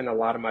spend a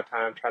lot of my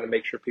time trying to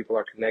make sure people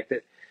are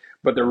connected.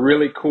 But the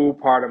really cool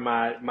part of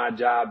my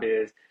job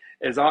is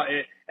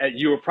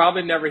you will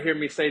probably never hear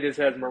me say this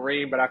as a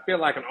Marine, but I feel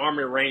like an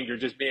Army Ranger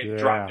just being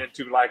dropped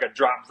into like a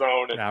drop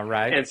zone.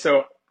 And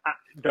so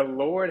the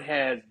Lord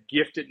has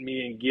gifted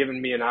me and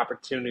given me an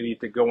opportunity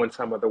to go in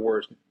some of the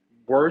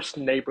worst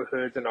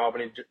neighborhoods in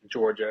Albany,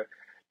 Georgia,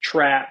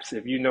 traps,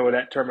 if you know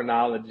that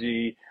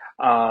terminology,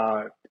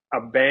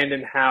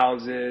 abandoned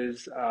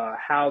houses,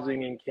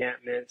 housing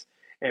encampments.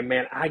 And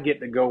man, I get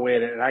to go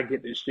in and I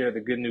get to share the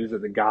good news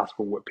of the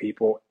gospel with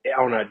people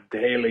on a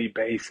daily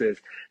basis.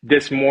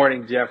 This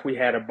morning, Jeff, we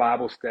had a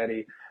Bible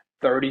study,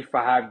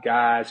 35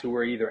 guys who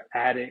were either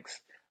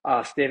addicts,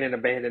 staying in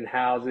abandoned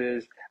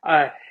houses,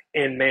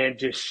 and man,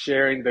 just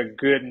sharing the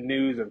good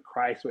news of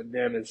Christ with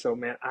them. And so,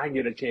 man, I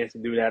get a chance to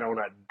do that on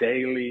a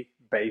daily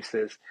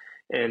basis.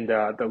 And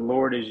the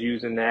Lord is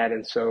using that.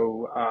 And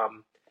so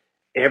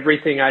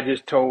everything I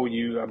just told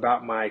you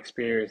about my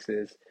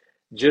experiences,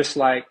 just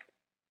like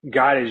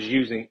God is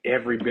using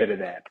every bit of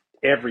that,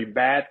 every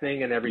bad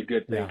thing and every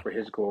good thing for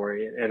his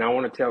glory. And I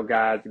want to tell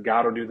guys,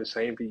 God will do the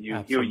same for you.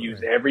 Absolutely. He'll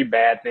use every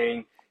bad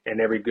thing and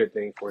every good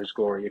thing for his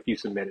glory if you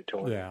submit it to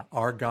him. Yeah,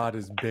 our God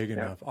is big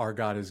enough. Our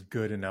God is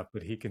good enough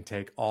that he can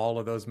take all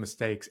of those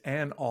mistakes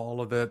and all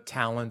of the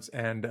talents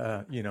and,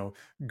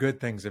 good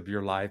things of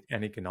your life,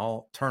 and he can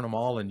turn them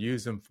all and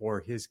use them for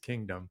his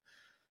kingdom.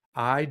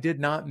 I did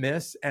not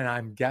miss, and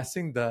I'm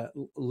guessing the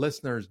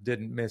listeners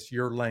didn't miss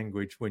your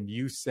language when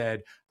you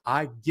said,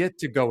 I get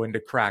to go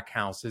into crack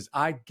houses.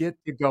 I get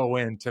to go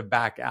into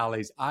back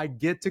alleys. I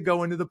get to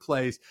go into the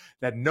place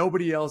that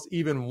nobody else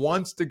even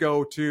wants to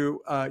go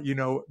to,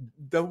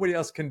 nobody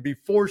else can be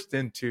forced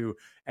into.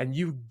 And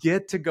you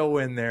get to go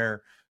in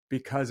there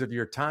because of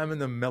your time in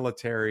the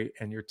military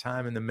and your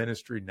time in the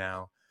ministry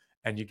now.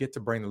 And you get to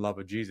bring the love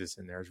of Jesus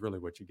in there is really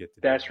what you get to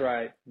do. That's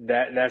right.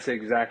 That's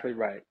exactly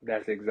right.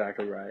 That's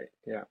exactly right.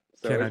 Yeah.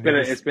 So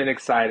it's been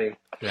exciting.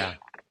 Yeah.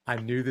 I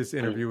knew this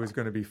interview was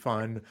going to be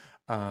fun.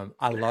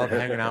 I love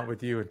hanging out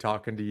with you and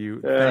talking to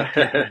you. Thank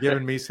you for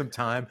giving me some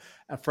time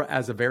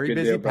as a very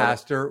busy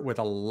pastor with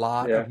a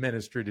lot of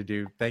ministry to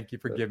do. Thank you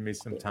for giving me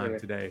some time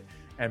today.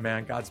 And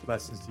man, God's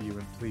blessings to you.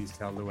 And please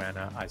tell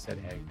Luana I said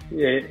hey.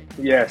 Yeah,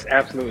 yes,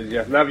 absolutely,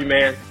 Jeff. Love you,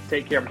 man.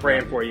 Take care. I'm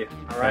praying for you.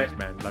 All right, thanks,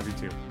 man. Love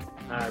you too.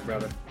 All right,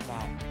 brother.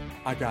 Wow.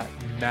 I got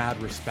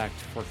mad respect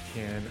for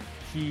Ken.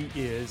 He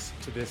is,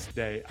 to this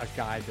day, a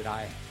guy that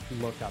I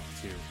look up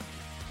to.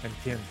 And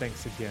Ken,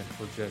 thanks again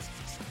for just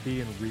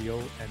being real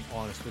and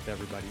honest with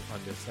everybody on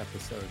this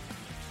episode.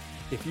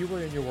 If you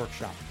were in your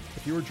workshop,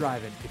 if you were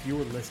driving, if you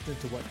were listening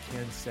to what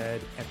Ken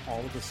said, and all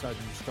of a sudden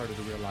you started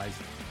to realize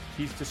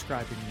he's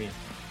describing me,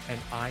 and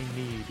I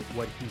need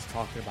what he's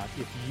talking about.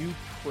 If you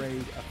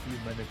prayed a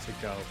few minutes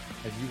ago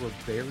and you were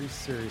very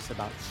serious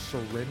about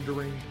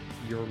surrendering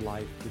your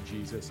life to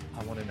Jesus,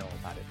 I want to know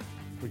about it.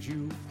 Would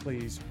you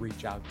please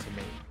reach out to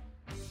me?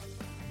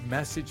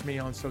 Message me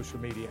on social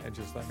media and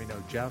just let me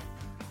know, Jeff,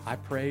 I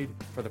prayed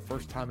for the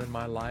first time in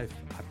my life.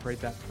 I prayed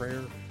that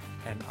prayer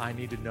and I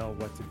need to know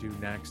what to do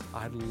next.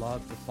 I'd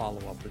love to follow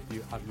up with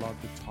you. I'd love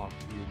to talk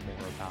to you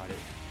more about it.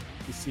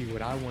 You see,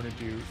 what I want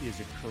to do is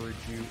encourage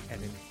you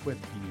and equip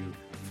you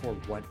for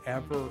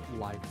whatever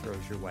life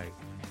throws your way.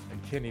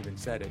 And Ken even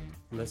said it,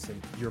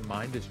 listen, your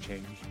mind has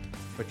changed,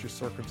 but your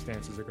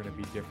circumstances are going to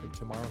be different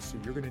tomorrow. So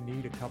you're going to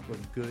need a couple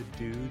of good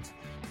dudes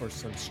or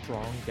some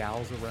strong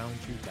gals around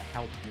you to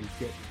help you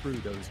get through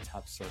those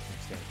tough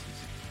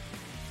circumstances.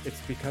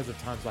 It's because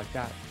of times like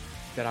that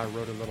that I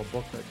wrote a little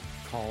booklet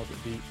called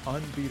The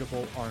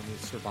Unbeatable Army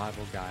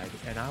Survival Guide.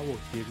 And I will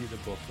give you the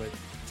booklet.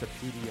 It's a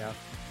PDF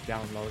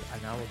download,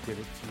 and I will give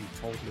it to you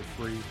totally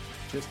free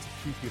just to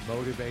keep you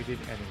motivated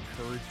and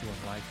encouraged when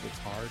life gets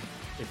hard.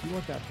 If you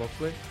want that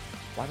booklet,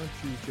 why don't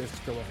you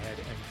just go ahead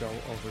and go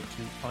over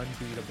to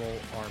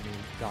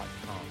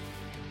unbeatablearmy.com.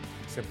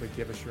 Simply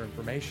give us your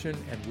information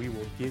and we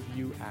will give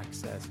you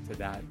access to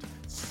that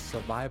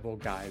survival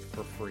guide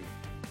for free.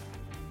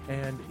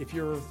 And if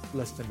you're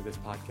listening to this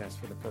podcast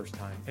for the first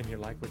time and you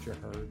like what you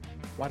heard,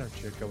 why don't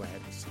you go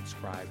ahead and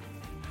subscribe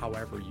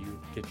however you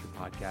get your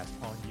podcast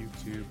on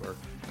YouTube or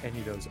any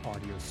of those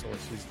audio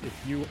sources. If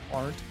you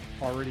aren't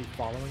already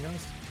following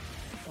us,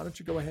 why don't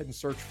you go ahead and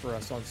search for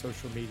us on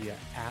social media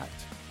at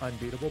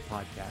Unbeatable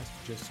Podcast.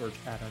 Just search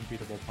at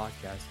Unbeatable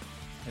Podcast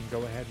and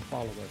go ahead and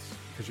follow us,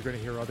 because you're going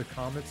to hear other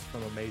comments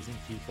from amazing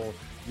people.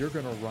 You're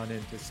going to run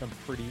into some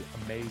pretty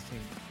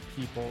amazing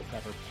people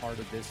that are part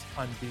of this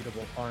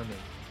unbeatable army.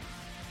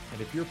 And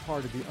if you're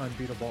part of the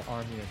Unbeatable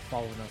Army and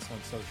following us on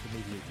social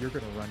media, you're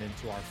going to run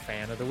into our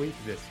fan of the week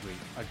this week,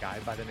 a guy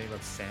by the name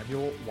of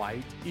Samuel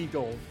White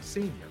Eagle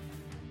Sr.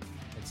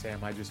 And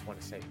Sam, I just want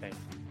to say thank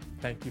you.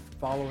 Thank you for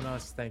following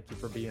us. Thank you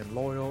for being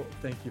loyal.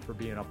 Thank you for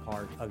being a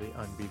part of the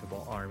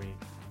Unbeatable Army.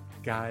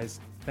 Guys,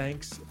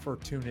 thanks for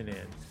tuning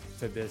in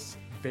to this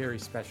very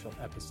special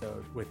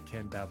episode with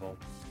Ken Bevel.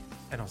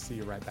 And I'll see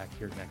you right back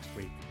here next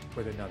week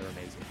with another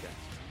amazing guest.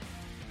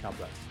 God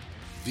bless.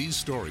 These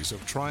stories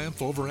of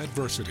triumph over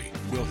adversity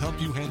will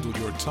help you handle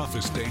your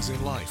toughest days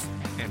in life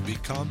and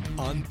become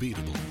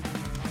unbeatable.